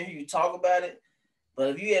 people can hear you talk about it, but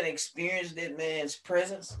if you hadn't experienced that man's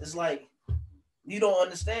presence, it's like you don't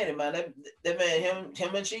understand it, man. That man,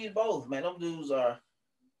 him and Cheese both, man. Them dudes are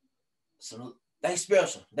they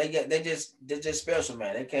special. They're just special,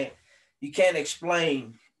 man. You can't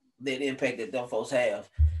explain that impact that them folks have.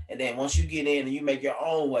 And then once you get in and you make your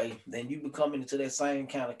own way, then you become into that same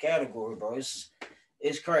kind of category, bro. It's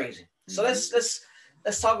crazy. Mm-hmm. So let's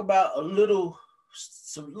talk about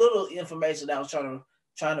some little information that I was trying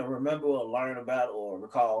to remember or learn about or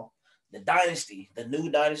recall. The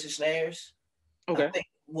new dynasty snares. Okay. I think,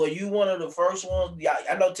 were you one of the first ones? Yeah,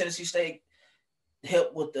 I know Tennessee State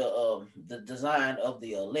helped with the design of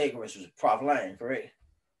the leg wrist was Prof Lane, correct?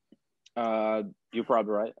 You're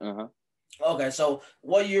probably right. Uh-huh. Okay, so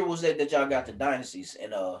what year was that y'all got the dynasties?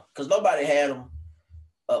 And because nobody had them.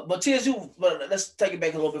 But TSU, but let's take it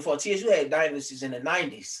back a little bit. Before TSU had dynasties in the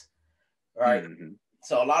 '90s, right? Mm-hmm.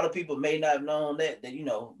 So a lot of people may not have known that back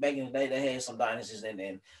in the day they had some dynasties, and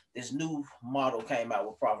then this new model came out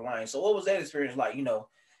with Prof Line. So what was that experience like?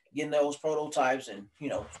 Getting those prototypes and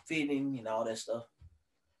fitting and all that stuff.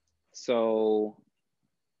 So,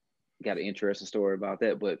 got an interesting story about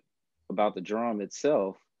that, but about the drum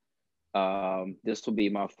itself, this will be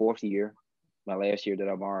my fourth year, my last year that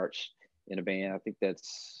I marched in a band. I think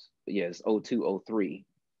that's, yeah, it's 0203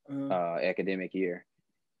 Mm-hmm. academic year.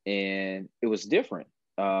 And it was different.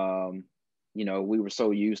 We were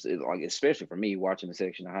so used to, like, especially for me watching the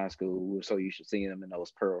section in high school, we were so used to seeing them in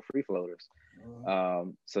those Pearl free floaters.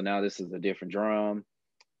 So now this is a different drum.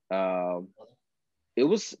 Um, it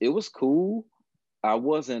was cool. I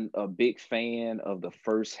wasn't a big fan of the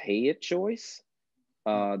first head choice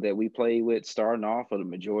that we played with starting off for the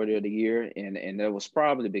majority of the year, and that was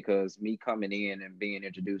probably because me coming in and being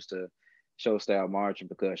introduced to show style marching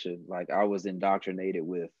percussion, like I was indoctrinated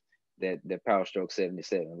with that power stroke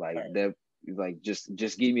 77, like Right. that, like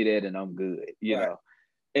just give me that and I'm good, Right.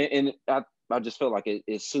 and I just felt like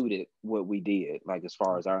it suited what we did, like as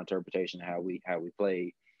far as our interpretation of how we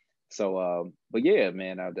played. So, but yeah,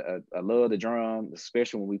 man, I love the drum,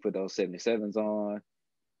 especially when we put those 77s on.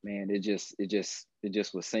 Man, it just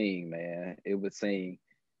was sing, man. It would sing.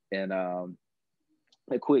 And a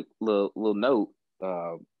quick little note,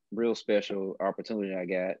 real special opportunity I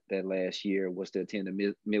got that last year was to attend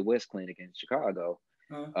the Midwest Clinic in Chicago.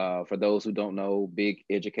 For those who don't know, big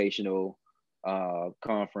educational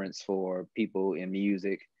conference for people in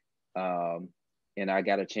music. And I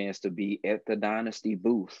got a chance to be at the Dynasty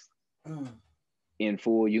booth in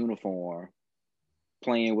full uniform,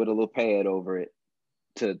 playing with a little pad over it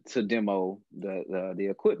to demo the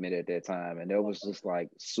equipment at that time, and that was just like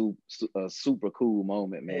a super cool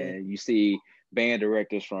moment, man. You see band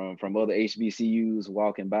directors from other HBCUs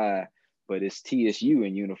walking by, but it's TSU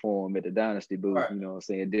in uniform at the Dynasty booth. Right. You know what I'm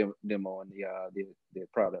saying? Demoing the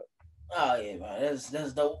product. Oh yeah, man,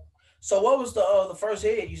 that's dope. So what was the first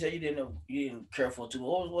head? You said you didn't care for too.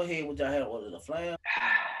 What head would y'all have? Was it a flam?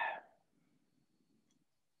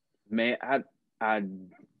 Man, I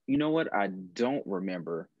you know what? I don't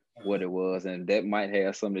remember what it was, and that might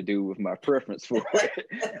have something to do with my preference for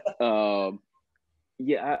it.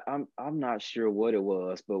 Yeah, I'm not sure what it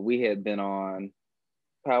was, but we had been on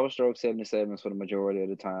Power Stroke 77s for the majority of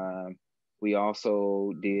the time. We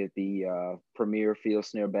also did the Premier Field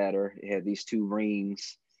Snare Batter. It had these two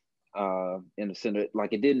rings in the center.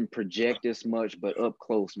 Like, it didn't project as much, but up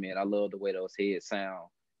close, man, I love the way those heads sound.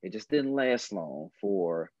 It just didn't last long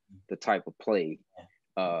for the type of play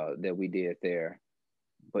that we did there.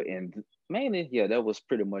 But mainly, yeah, that was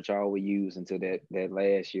pretty much all we used until that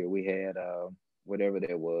last year. We had whatever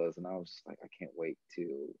that was, and I was just like, I can't wait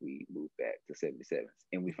till we move back to 77s,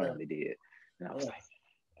 and we finally did. And I was like,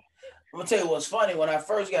 I'm gonna tell you what's funny. When I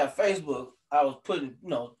first got Facebook, I was putting,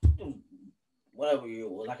 whatever year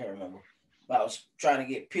it was, I can't remember. But I was trying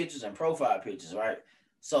to get pictures and profile pictures, right?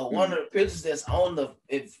 So one of the pictures that's on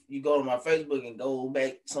if you go to my Facebook and go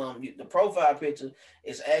back the profile picture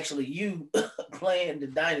is actually you playing the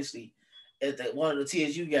Dynasty at one of the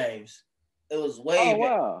TSU games. It was way back.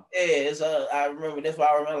 wow. Yeah, it's I remember, that's why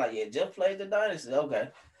I remember, like, yeah, Jeff played the Dynasty. Okay.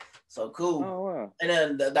 So cool. Oh wow. And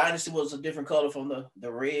then the Dynasty was a different color from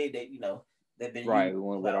the red that they've been Right, using we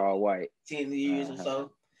went with all white. 10 years or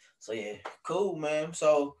so. So yeah, cool, man.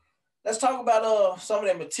 So let's talk about some of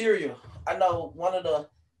that material. I know one of the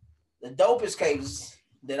dopest cases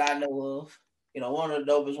that I know of, one of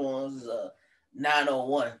the dopest ones is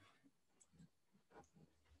 901.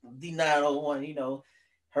 The 901,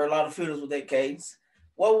 heard a lot of fiddles with that cadence.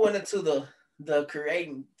 What went into the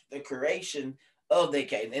creation of that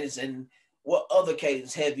cadence, and what other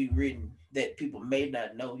cadence have you written that people may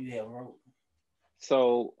not know you have wrote?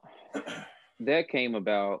 So that came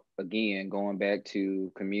about, again, going back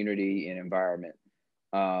to community and environment.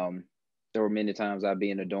 There were many times I'd be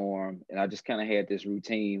in a dorm and I just kind of had this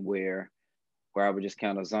routine where I would just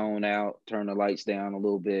kind of zone out, turn the lights down a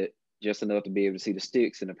little bit, just enough to be able to see the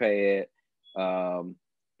sticks and the pad.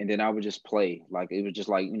 And then I would just play. Like, it was just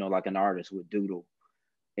like, like an artist would doodle.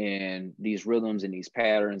 And these rhythms and these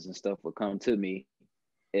patterns and stuff would come to me.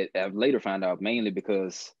 I've later found out mainly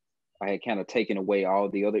because I had kind of taken away all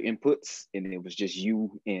the other inputs, and it was just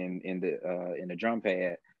you in the drum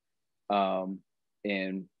pad.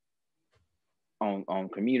 And on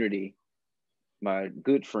community, my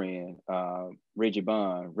good friend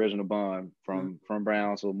Reginald Bond from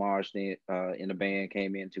Brownsville marched in the band,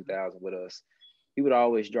 came in 2000 with us, he would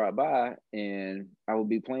always drop by, and I would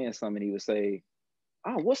be playing something. He would say,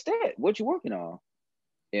 "Oh, what's that? What you working on?"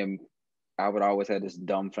 And I would always have this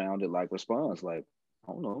dumbfounded like response, like,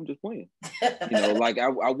 "I don't know, I'm just playing." Like I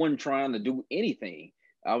wasn't trying to do anything.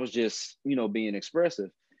 I was just, being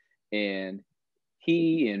expressive. And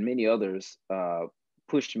he and many others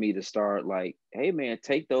pushed me to start like, hey man,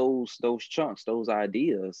 take those chunks, those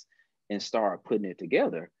ideas, and start putting it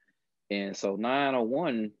together. And so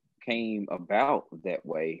 901 came about that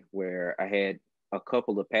way, where I had a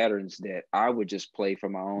couple of patterns that I would just play for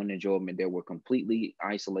my own enjoyment that were completely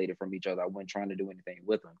isolated from each other. I wasn't trying to do anything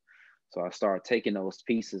with them. So I started taking those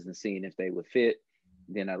pieces and seeing if they would fit.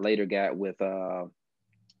 Then I later got with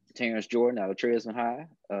Terrence Jordan out of Tresman High,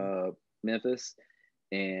 Memphis,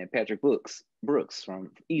 and Patrick Brooks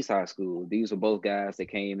from East High School. These were both guys that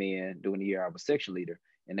came in during the year I was section leader,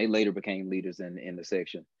 and they later became leaders in the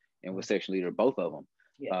section and was section leader, both of them,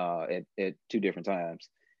 at two different times.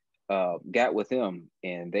 Got with them,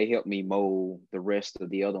 and they helped me mold the rest of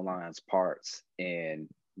the other line's parts. And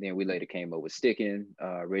then we later came up with sticking.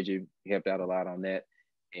 Reggie helped out a lot on that,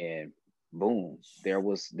 and boom, there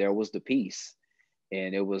was the piece.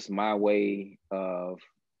 And it was my way of,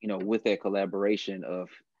 with that collaboration of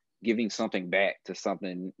giving something back to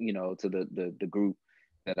something, to the group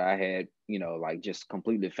that I had, like just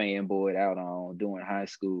completely fanboyed out on during high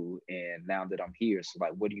school. And now that I'm here, so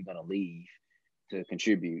like, what are you going to leave to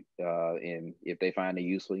contribute? And if they find it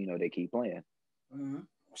useful, they keep playing. Mm-hmm.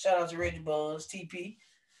 Shout out to Reggie Buzz, TP.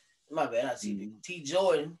 My bad, not TP. Mm-hmm. T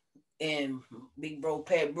Jordan and big bro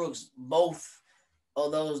Pat Brooks. Both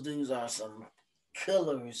of those dudes are some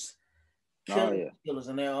killers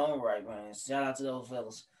in their own right, man. Shout out to those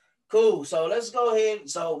fellas. Cool. So let's go ahead.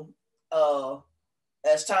 So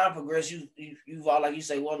as time progresses, you've all, like you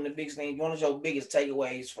say, one of the biggest things, one of your biggest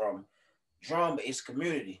takeaways from drama is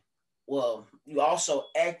community. Well, you also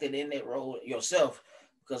acted in that role yourself,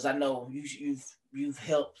 because I know you've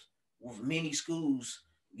helped with many schools,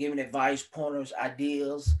 giving advice, pointers,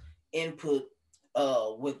 ideas, input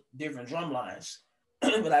with different drum lines.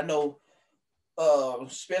 But I know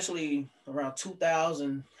especially around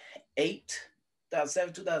 2008,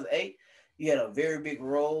 2007, 2008, you had a very big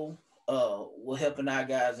role with helping our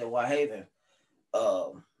guys at Whitehaven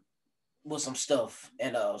with some stuff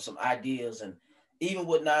and some ideas. And even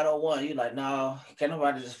with 901, you're like, no, can't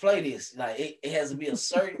nobody just play this. Like, it has to be a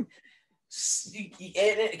certain,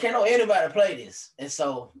 can't anybody play this. And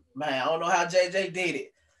so, man, I don't know how JJ did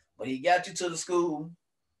it, but he got you to the school,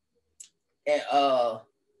 and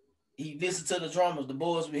he listened to the drummers, the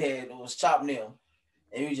boys we had, it was chopping them,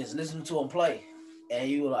 and you just listening to them play, and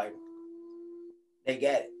you were like, they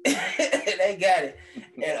got it. They got it.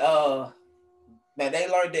 And man, they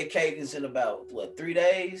learned their cadence in about 3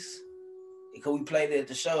 days? Because we played it at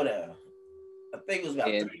the showdown. I think it was about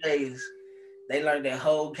 3 days. They learned their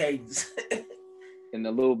whole cadence. And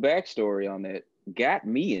the little backstory on that got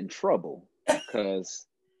me in trouble, because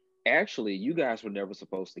actually you guys were never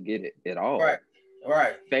supposed to get it at all. Right.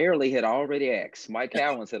 Fairley had already asked. Mike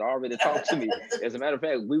Cowens had already talked to me. As a matter of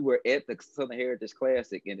fact, we were at the Southern Heritage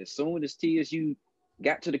Classic, and as soon as TSU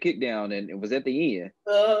got to the kickdown and it was at the end,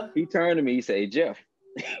 he turned to me, he said, Jeff,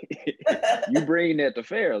 you bring that to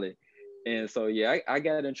Fairley. And so, yeah, I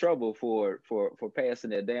got in trouble for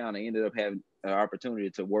passing that down. I ended up having an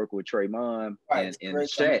opportunity to work with Tremont and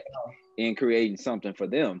Shaq in creating something for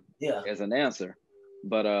them as an answer.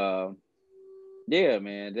 But yeah,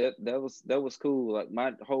 man, that was cool. Like,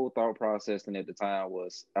 my whole thought process at the time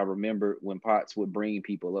was, I remember when Potts would bring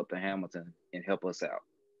people up to Hamilton and help us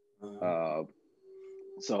out.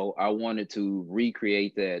 So I wanted to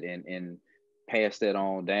recreate that and pass that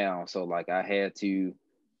on down. So like, I had to,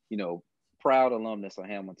 proud alumnus of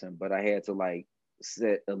Hamilton, but I had to like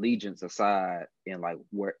set allegiance aside and like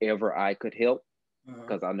wherever I could help,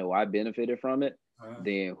 because I know I benefited from it.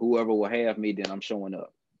 Then whoever will have me, then I'm showing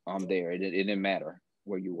up. I'm there. It didn't matter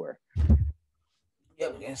where you were.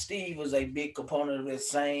 Yep, and Steve was a big component of this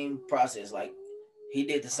same process. Like, he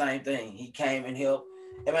did the same thing. He came and helped.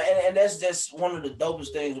 And that's just one of the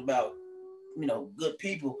dopest things about, good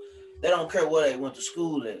people. They don't care where they went to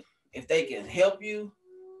school at. If they can help you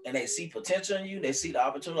and they see potential in you, they see the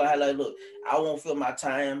opportunity. Like, look, I won't feel my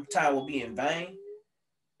time will be in vain.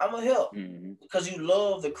 I'm going to help because you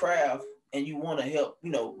love the craft and you want to help,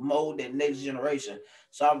 mold that next generation.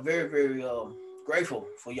 So I'm very, very grateful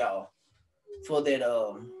for y'all for that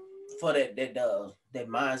that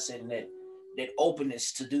mindset and that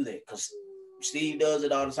openness to do that. Because Steve does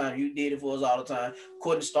it all the time. You did it for us all the time.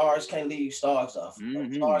 Courtney Stars can't leave Stars off.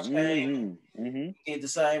 Stars came, did the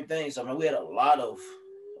same thing. So I mean, we had a lot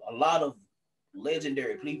of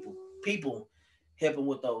legendary people helping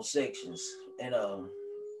with those sections and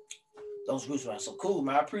those groups, man. So cool,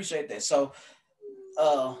 man. I appreciate that. So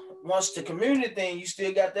once the community thing, you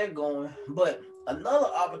still got that going, but another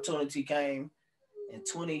opportunity came in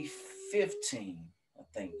 2015, I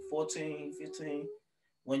think 14, 15,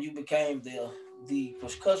 when you became the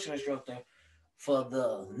percussion instructor for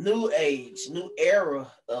the new age, new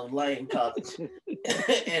era of Lane College,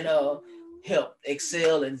 and help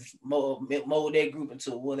excel and mold that group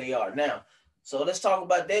into what they are now. So let's talk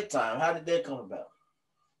about that time. How did that come about?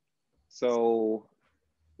 So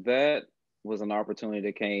that was an opportunity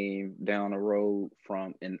that came down the road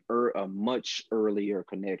from a much earlier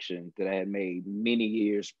connection that I had made many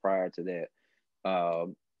years prior to that.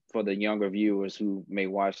 For the younger viewers who may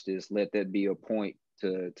watch this, let that be a point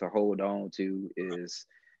to hold on to is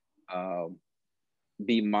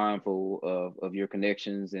be mindful of your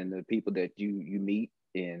connections and the people that you meet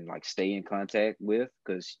and like stay in contact with,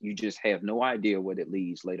 because you just have no idea what it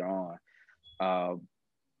leads later on.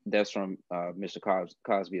 That's from Mr.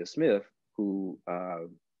 Cosby Smith, who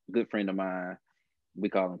good friend of mine, we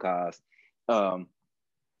call him Cos.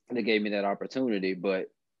 They gave me that opportunity, but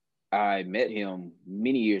I met him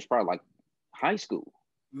many years prior, like high school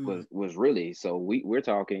was really. So we're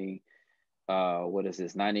talking, what is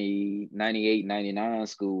this, 90, 98, 99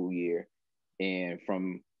 school year. And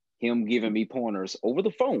from him giving me pointers over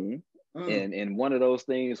the phone, and one of those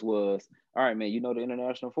things was, all right, man, you know the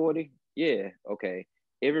International 40? Yeah, okay.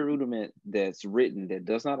 Every rudiment that's written that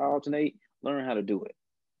does not alternate, learn how to do it.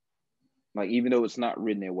 Like, even though it's not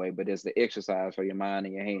written that way, but it's the exercise for your mind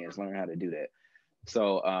and your hands, learn how to do that.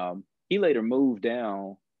 So he later moved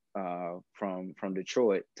down from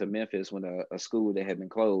Detroit to Memphis when a school that had been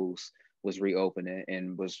closed was reopening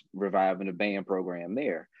and was reviving the band program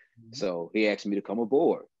there. So he asked me to come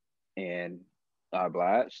aboard, and I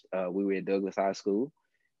obliged. We were at Douglas High School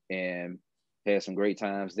and had some great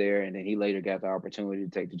times there. And then he later got the opportunity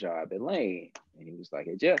to take the job at Lane. And he was like,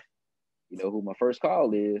 hey, Jeff, you know who my first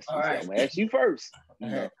call is? He said, I'm gonna ask you first. You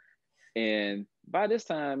know? And by this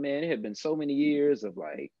time, man, it had been so many years of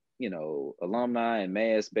like, you know, alumni and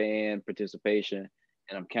mass band participation.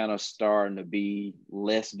 And I'm kind of starting to be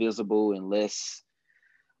less visible and less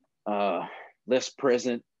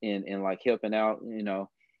present in like helping out, you know.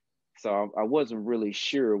 So I wasn't really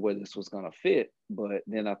sure where this was going to fit, but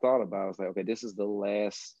then I thought about it. I was like, okay, this is the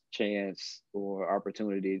last chance or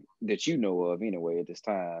opportunity that you know of anyway at this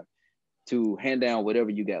time to hand down whatever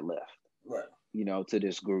you got left, right, you know, to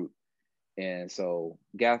this group. And so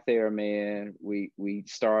got there, man. We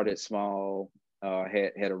started small,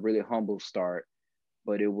 had a really humble start,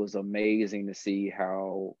 but it was amazing to see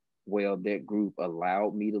how well that group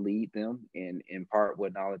allowed me to lead them and impart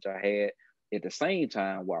what knowledge I had, at the same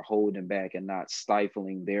time while holding back and not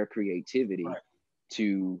stifling their creativity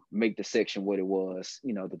to make the section what it was,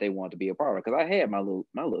 you know, that they wanted to be a part of. Because I had my little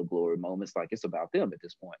glory moments, like it's about them at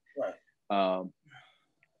this point. Right.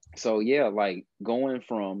 So yeah, like going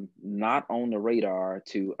from not on the radar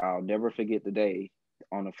to I'll never forget the day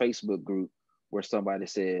on a Facebook group where somebody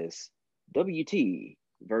says WT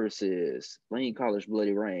versus Lane College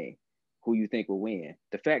Bloody Rain, who you think will win?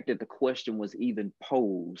 The fact that the question was even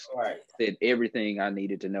posed said everything I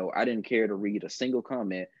needed to know. I didn't care to read a single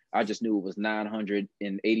comment. I just knew it was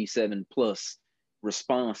 987 plus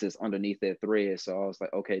responses underneath that thread. So I was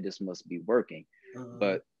like, okay, this must be working.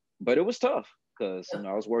 But it was tough because, you know,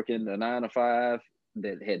 I was working a 9 to 5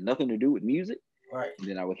 that had nothing to do with music. Right. And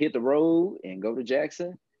then I would hit the road and go to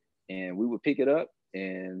Jackson and we would pick it up.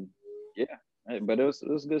 And yeah, but it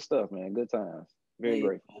was good stuff, man. Good times. Very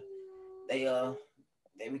grateful.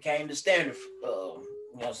 They became the standard, you know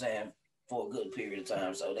what I'm saying, for a good period of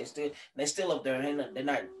time. So they still up there.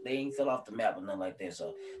 They ain't fell off the map or nothing like that.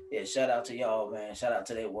 So yeah, shout out to y'all, man. Shout out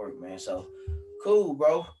to that work, man. So cool,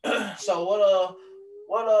 bro. So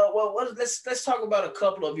let's talk about a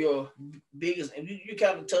couple of your biggest. You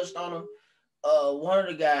kind of touched on them. One of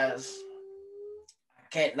the guys I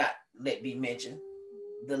can't not let me mention,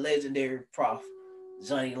 the legendary Prof.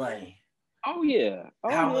 Johnny Lane. Oh yeah.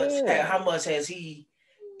 How much has he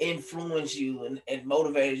influenced you and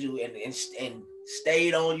motivated you and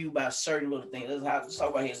stayed on you by certain little things? Let's talk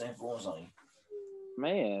about his influence on you.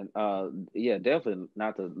 Man, yeah, definitely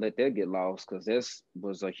not to let that get lost, because this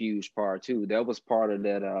was a huge part too. That was part of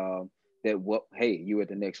that hey, you at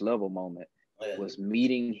the next level moment was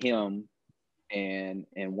meeting him and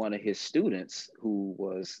one of his students who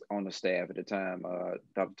was on the staff at the time,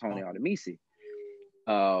 Dr. Tony Artemisi,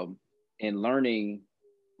 and learning,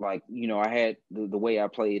 like, you know, I had the way I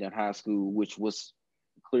played in high school, which was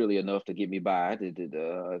clearly enough to get me by. I did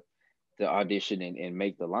the audition and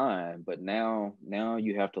make the line, but now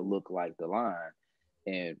you have to look like the line.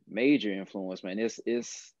 and major influence, man.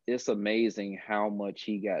 It's amazing how much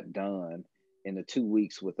he got done in the 2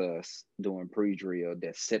 weeks with us doing pre-drill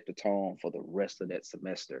that set the tone for the rest of that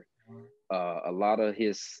semester. A lot of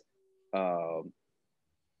his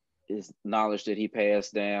knowledge that he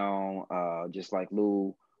passed down, just like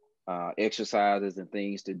Lou, exercises and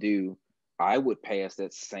things to do, I would pass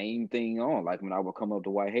that same thing on. Like when I would come up to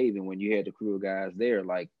Whitehaven, when you had the crew of guys there,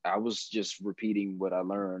 like I was just repeating what I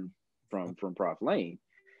learned from Prof Lane.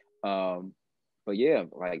 But yeah,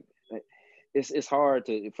 like it's hard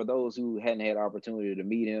for those who hadn't had opportunity to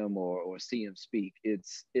meet him or see him speak.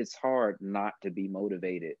 It's hard not to be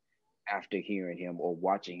motivated after hearing him or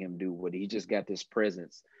watching him do what he just got this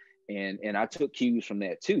presence. And I took cues from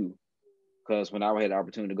that too, because when I had the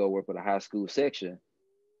opportunity to go work with a high school section,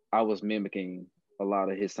 I was mimicking a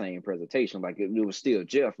lot of his same presentation. Like it was still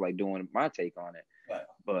Jeff, like doing my take on it, right.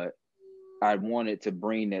 But I wanted to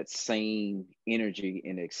bring that same energy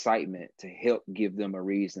and excitement to help give them a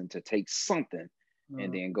reason to take something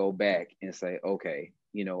and then go back and say, okay,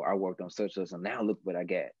 you know, I worked on such and now look what I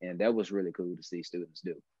got. And that was really cool to see students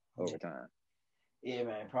do over time. Yeah,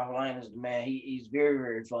 man. Prof Lane is the man. He's very,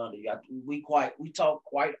 very fun. We talk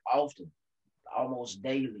quite often, almost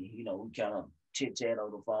daily. You know, we kind of chit chat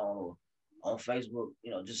on the phone or on Facebook.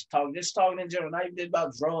 You know, just talking in general. Not even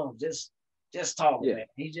about drums. Just talking. Yeah. Man.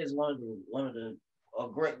 He's just one of the a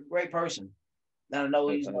great person. Now I know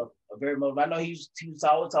he's a very motivated. I know he was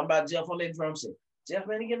always talking about Jeff on that drum set. Jeff,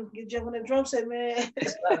 man, get Jeff on that drum set, man.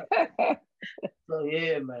 So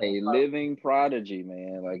yeah, man. A living prodigy,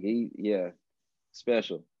 man. Like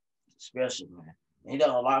special, man. He done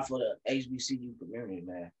a lot for the HBCU community,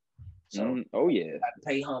 man. So oh yeah, I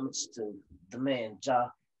pay homage to the man,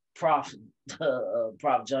 Prof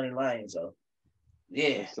Johnny Lane. So yeah,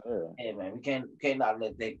 yes, sir. Yeah, man. We can't not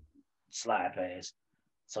let that slide past.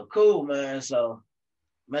 So cool, man. So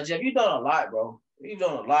man, Jeff, you done a lot, bro. You've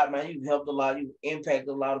done a lot, man. You've helped a lot. You've impacted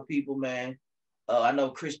a lot of people, man. I know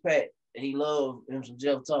Chris Pat, and he loved him some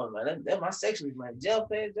Jeff Thomas, man. That's my section, man. Jeff,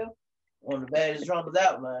 one of the baddest drummers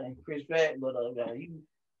out, man. Chris Pat, but man,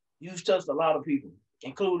 you've touched a lot of people,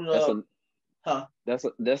 including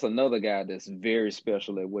that's another guy that's very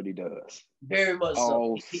special at what he does. Very much so.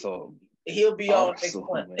 Awesome. He'll be on next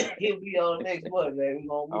month. He'll be on next month, man. We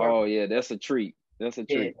gonna work. Oh yeah, that's a treat. That's a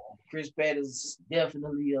treat. Chris Pat is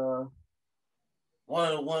definitely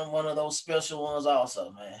one of those special ones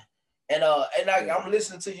also, man. And I'm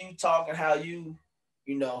listening to you talking how you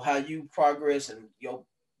progress and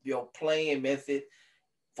your playing method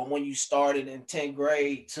from when you started in 10th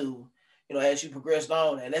grade to, you know, as you progressed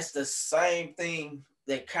on. And that's the same thing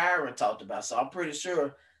that Kyron talked about. So I'm pretty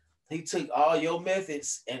sure he took all your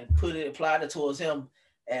methods and applied it towards him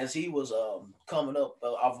as he was coming up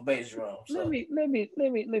off of bass drum. So. Let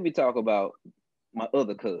me talk about my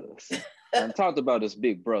other cuz. I talked about his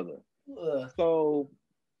big brother. So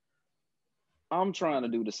I'm trying to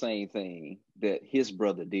do the same thing that his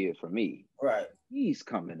brother did for me. Right. He's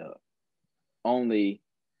coming up. Only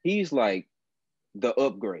he's like the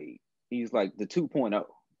upgrade. He's like the 2.0.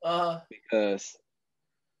 Because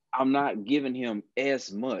I'm not giving him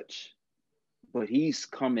as much, but he's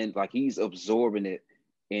coming, like he's absorbing it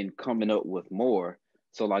and coming up with more.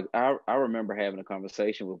 So like I remember having a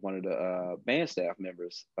conversation with one of the band staff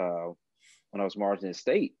members when I was marching in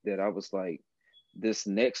state, that I was like, this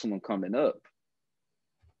next one coming up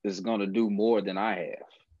is gonna do more than I have.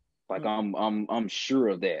 Like I'm sure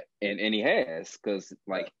of that, and he has, because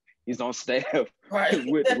like he's on staff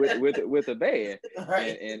with the band,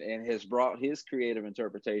 and has brought his creative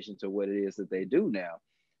interpretation to what it is that they do now.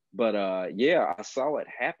 But I saw it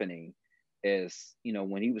happening as, you know,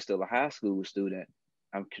 when he was still a high school student.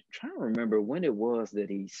 I'm trying to remember when it was that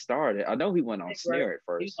he started. I know he went on snare at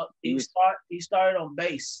first. He started on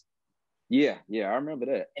bass. Yeah, I remember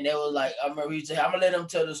that. And it was like, I remember he said, I'm gonna let him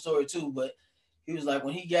tell the story too, but he was like,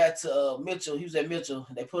 when he got to Mitchell, he was at Mitchell,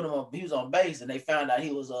 and they put him on, he was on bass, and they found out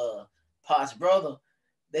he was Pot's brother.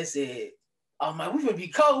 They said, oh man, we would be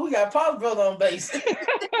cold. We got Pot's brother on bass.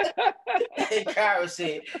 And Kyra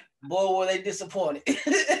said, boy, were they disappointed.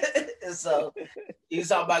 And so he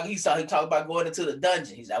talked about going into the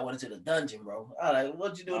dungeon. He said, I went into the dungeon, bro. I was like,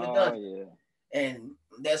 what'd you do in the dungeon? Yeah. And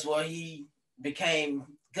that's where he became,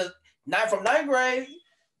 because from ninth grade,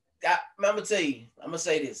 I'm gonna say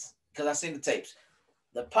this, because I seen the tapes.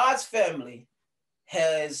 The Potts family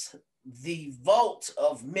has the vault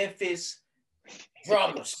of Memphis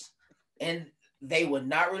drummers, and they would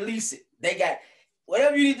not release it. They got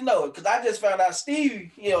whatever you need to know, because I just found out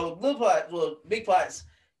Steve, Big Potts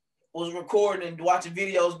was recording and watching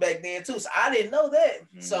videos back then too. So I didn't know that.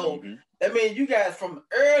 Mm-hmm. So that means you guys from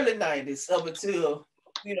early 90s up until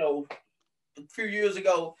you know, a few years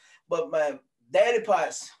ago. But my Daddy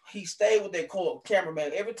Potts, he stayed with that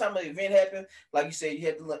cameraman. Every time an event happened, like you said, you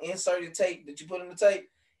had the little inserted tape that you put in the tape.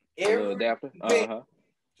 Every adapter. event,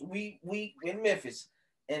 we in Memphis,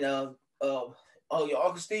 and your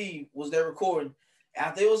Uncle Steve was there recording.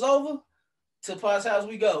 After it was over, to Potts' house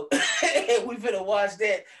we go. And we finna watch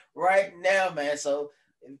that right now, man. So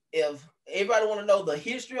if everybody want to know the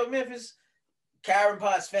history of Memphis, Kyron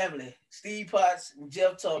Potts family, Steve Potts and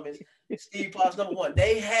Jeff Thomas, Steve Potts #1,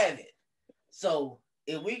 they have it. So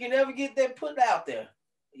if we can ever get that put out there,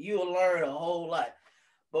 you'll learn a whole lot.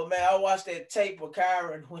 But man, I watched that tape with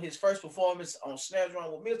Kyron when his first performance on Snatch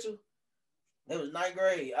Run with Mitchell. It was 9th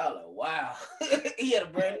grade. I was like, wow. He had a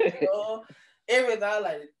brand new guitar, everything.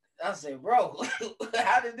 I said, bro,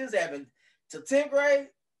 how did this happen? To 10th grade,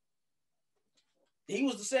 he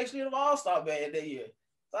was the section leader of All-Star band that year.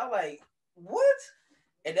 So I'm like, what?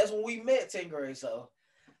 And that's when we met 10th grade. So,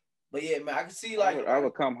 but yeah, man, I can see like I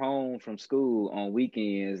would come home from school on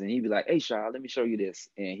weekends and he'd be like, hey, Shaw, let me show you this.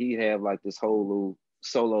 And he'd have like this whole little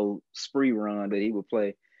solo spree run that he would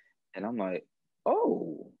play. And I'm like,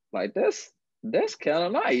 oh, like that's kind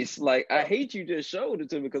of nice. Like, I hate you just showed it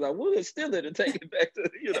to me because I would steal it and take it back to,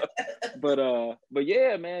 you know. But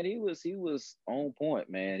yeah, man, he was on point,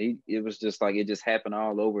 man. It was just like it just happened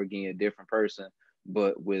all over again, different person,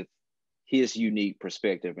 but with his unique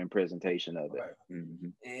perspective and presentation of it. Right. Mm-hmm.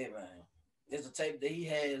 Yeah, man. There's a tape that he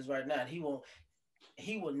has right now. He will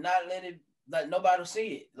not let nobody see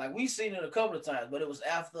it. Like we've seen it a couple of times, but it was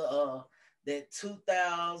after that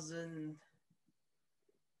 2000,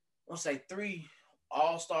 I want to say 3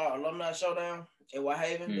 All-Star Alumni Showdown at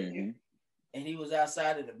Whitehaven. Mm-hmm. And he was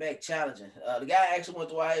outside in the back challenging. The guy actually went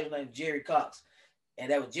to Whitehaven named Jerry Cox. And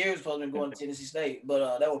that was Jerry was supposed to be going to Tennessee State,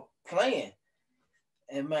 but they were playing.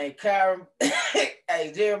 And man, Kyron,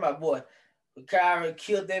 hey, Jerry, my boy, Kyron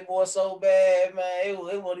killed that boy so bad,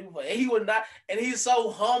 man. He would not, and he's so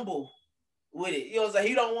humble with it. You know what I'm saying?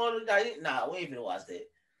 He don't want to, nah, we ain't gonna watch that.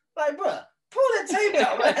 Like, bro, pull that tape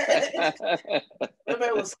out, man. That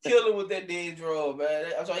man was killing with that dead draw, man.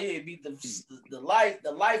 That's why he beat the life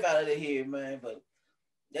out of the head, man. But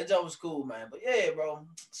that job was cool, man. But yeah, bro.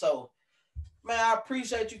 So, man, I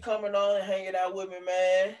appreciate you coming on and hanging out with me,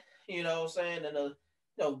 man. You know what I'm saying? And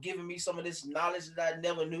giving me some of this knowledge that I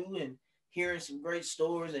never knew and hearing some great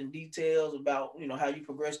stories and details about, how you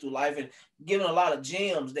progress through life and giving a lot of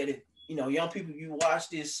gems that young people, you watch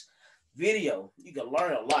this video, you can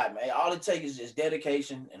learn a lot, man. All it takes is just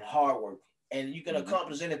dedication and hard work, and you can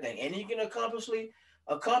accomplish anything, and you can accomplish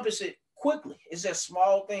it quickly. It's just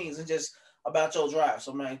small things and just about your drive.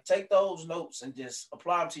 So, man, take those notes and just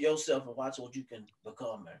apply them to yourself and watch what you can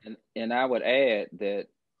become, man. And I would add that,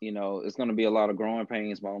 it's going to be a lot of growing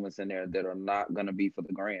pains moments in there that are not going to be for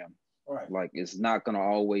the gram. Right. Like, it's not going to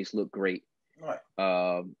always look great. Right.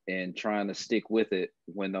 And trying to stick with it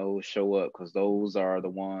when those show up, because those are the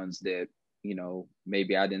ones that,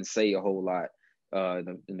 maybe I didn't say a whole lot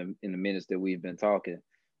in the minutes that we've been talking.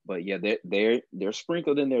 But yeah, they're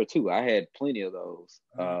sprinkled in there too. I had plenty of those.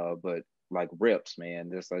 But like reps,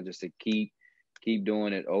 man, just to keep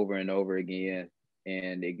doing it over and over again.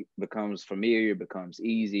 And it becomes familiar, becomes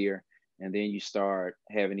easier. And then you start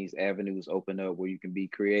having these avenues open up where you can be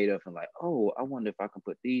creative and like, oh, I wonder if I can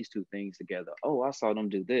put these two things together. Oh, I saw them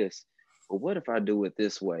do this. But what if I do it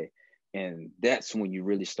this way? And that's when you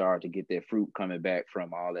really start to get that fruit coming back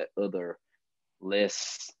from all that other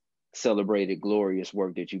less celebrated, glorious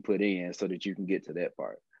work that you put in so that you can get to that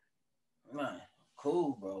part. Man,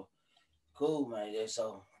 cool, bro. Cool, man.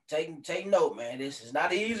 So take note, man. This is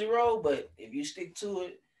not an easy road, but if you stick to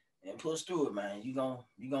it and push through it, man, you're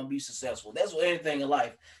gonna be successful. That's what anything in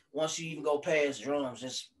life. Once you even go past drums,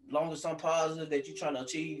 just long as something positive that you're trying to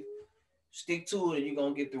achieve, stick to it and you're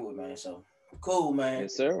gonna get through it, man. So cool, man.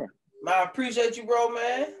 Yes, sir. Man, I appreciate you, bro,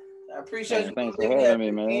 man. I appreciate you. Thanks for having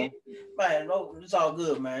me, man. Man, no, it's all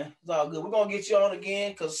good, man. It's all good. We're gonna get you on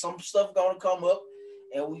again because some stuff gonna come up,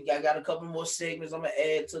 and I got a couple more segments I'm gonna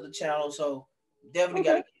add to the channel. So definitely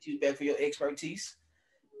gotta get you back for your expertise.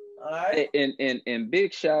 All right. And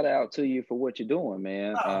big shout out to you for what you're doing,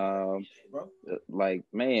 man. Bro. Like,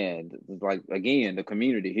 man, like again, the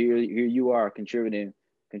community here you are contributing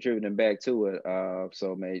back to it.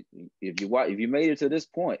 So man, if you made it to this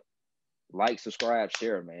point, like, subscribe,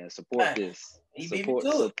 share, man. Support this.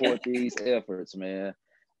 Support these efforts, man.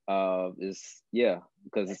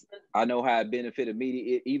 Because I know how it benefited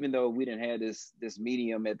me, even though we didn't have this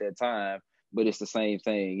medium at that time, but it's the same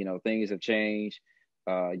thing. Things have changed.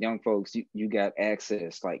 Young folks, you got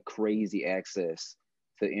access, like crazy access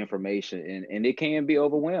to information, and it can be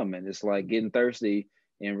overwhelming. It's like getting thirsty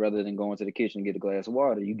And rather than going to the kitchen and get a glass of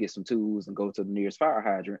water, you get some tools and go to the nearest fire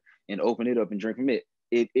hydrant and open it up and drink from it.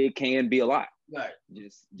 It can be a lot. Right.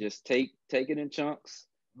 Just take it in chunks,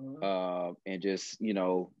 and just, you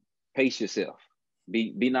know, pace yourself.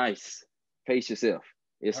 Be nice. Pace yourself.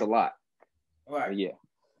 It's a lot. Right. But yeah.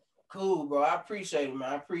 Cool, bro. I appreciate it,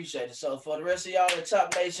 man. I appreciate it. So for the rest of y'all in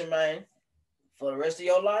Chop Nation, man, for the rest of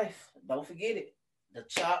your life, don't forget it. The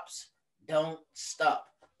chops don't stop.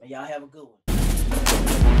 And y'all have a good one.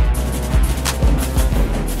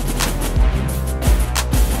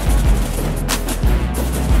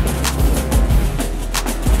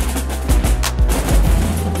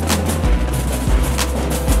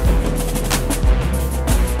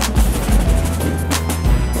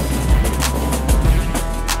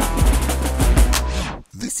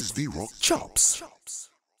 This is VRoc Chops.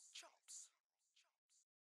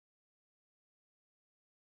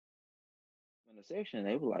 In the section,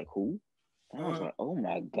 they were like, "Who?" And I was like, "Oh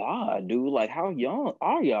my god, dude! Like, how young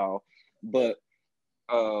are y'all?" But,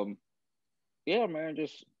 yeah, man,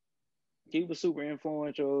 just he was super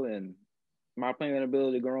influential, and my playing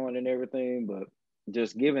ability growing and everything. But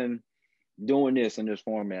just doing this in this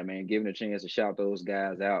format, man, giving a chance to shout those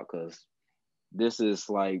guys out, because this is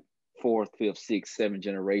like 4th, 5th, 6th, 7th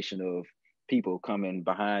generation of people coming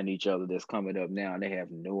behind each other that's coming up now, and they have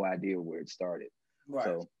no idea where it started. Right.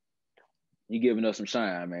 So you giving us some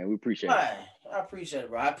shine, man. We appreciate it. I appreciate it,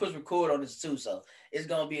 bro. I push record on this too, so it's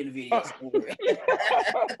gonna be in the video. Don't worry.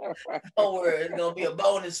 Don't worry, it's gonna be a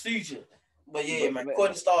bonus feature. But yeah, man,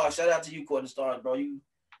 Courtney Starr, shout out to you, Courtney Starr, bro. You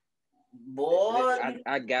boy.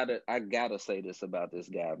 I gotta say this about this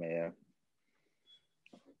guy, man.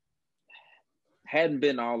 Hadn't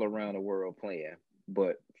been all around the world playing,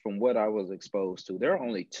 but from what I was exposed to, there are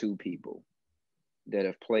only 2 people that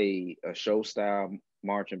have played a show style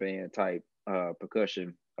marching band type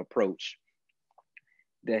percussion approach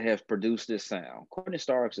that have produced this sound. Courtney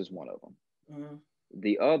Starks is one of them. Mm-hmm.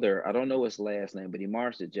 The other, I don't know his last name, but he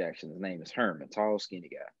marched at Jackson. His name is Herman, tall, skinny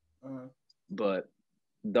guy. Mm-hmm. But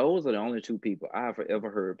those are the only 2 people I've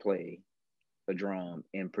ever heard play a drum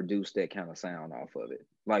and produce that kind of sound off of it.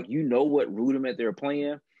 Like, you know what rudiment they're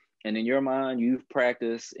playing, and in your mind, you've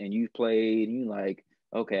practiced and you've played, and you're like,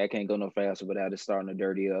 okay, I can't go no faster without it starting to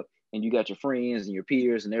dirty up. And you got your friends and your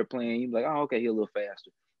peers, and they're playing. You're like, oh, okay, he's a little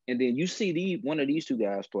faster. And then you see one of these 2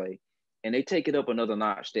 guys play, and they take it up another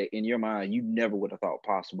notch that in your mind you never would have thought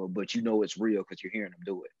possible, but you know it's real because you're hearing them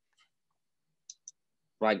do it.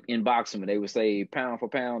 Like in boxing, when they would say pound for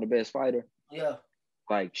pound, the best fighter. Yeah.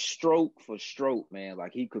 Like stroke for stroke, man.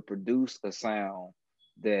 Like he could produce a sound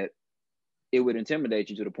that it would intimidate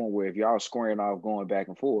you to the point where if y'all squaring off going back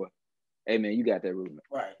and forth, hey man, you got that rudiment.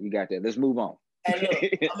 Right. You got that. Let's move on. And look,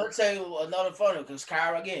 I'm gonna tell you another funny, because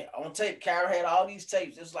Kyra, again, on tape, Kyra had all these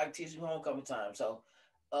tapes just like TSU homecoming time. So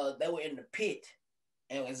they were in the pit,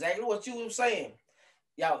 and exactly what you were saying.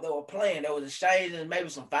 Y'all, they were playing. There was exchanging maybe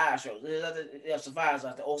some fire shows. There's some fires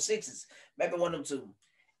out there, or 6s, maybe one of them 2.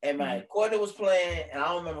 And man, Courtney was playing, and I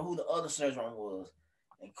don't remember who the other snare drum was.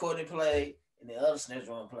 And Courtney played, and the other snare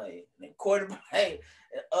drum played. And then Courtney played,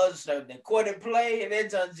 and the other snare. Then Courtney played, and then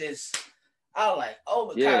just, I was like, oh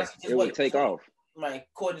my God, it would take off. Like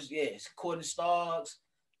Courtney Starks,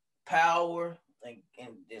 power, and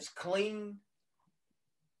just clean.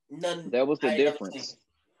 Nothing. That was the difference.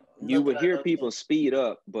 You would hear people speed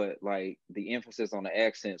up, but like the emphasis on the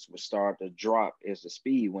accents would start to drop as the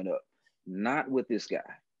speed went up. Not with this guy.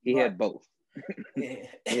 He had both. Yeah.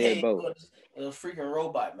 He had both. It was a freaking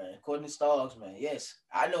robot, man. Courtney Starks, man. Yes,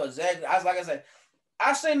 I know exactly. Like I said,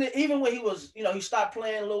 I seen it even when he was, he stopped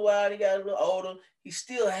playing a little while. He got a little older. He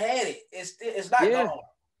still had it. It's not gone.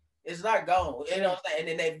 It's not gone. You know what I'm saying? And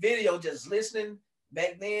then that video, just listening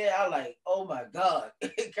back then, I was like, oh my God.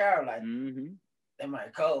 Carol, like, that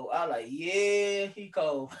might cold. I was like, yeah, he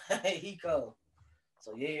cold. He cold.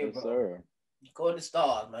 So yeah, yes, bro. Sir. Courtney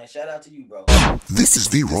Starks, man. Shout out to you, bro. This is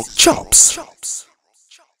VRoc Chops.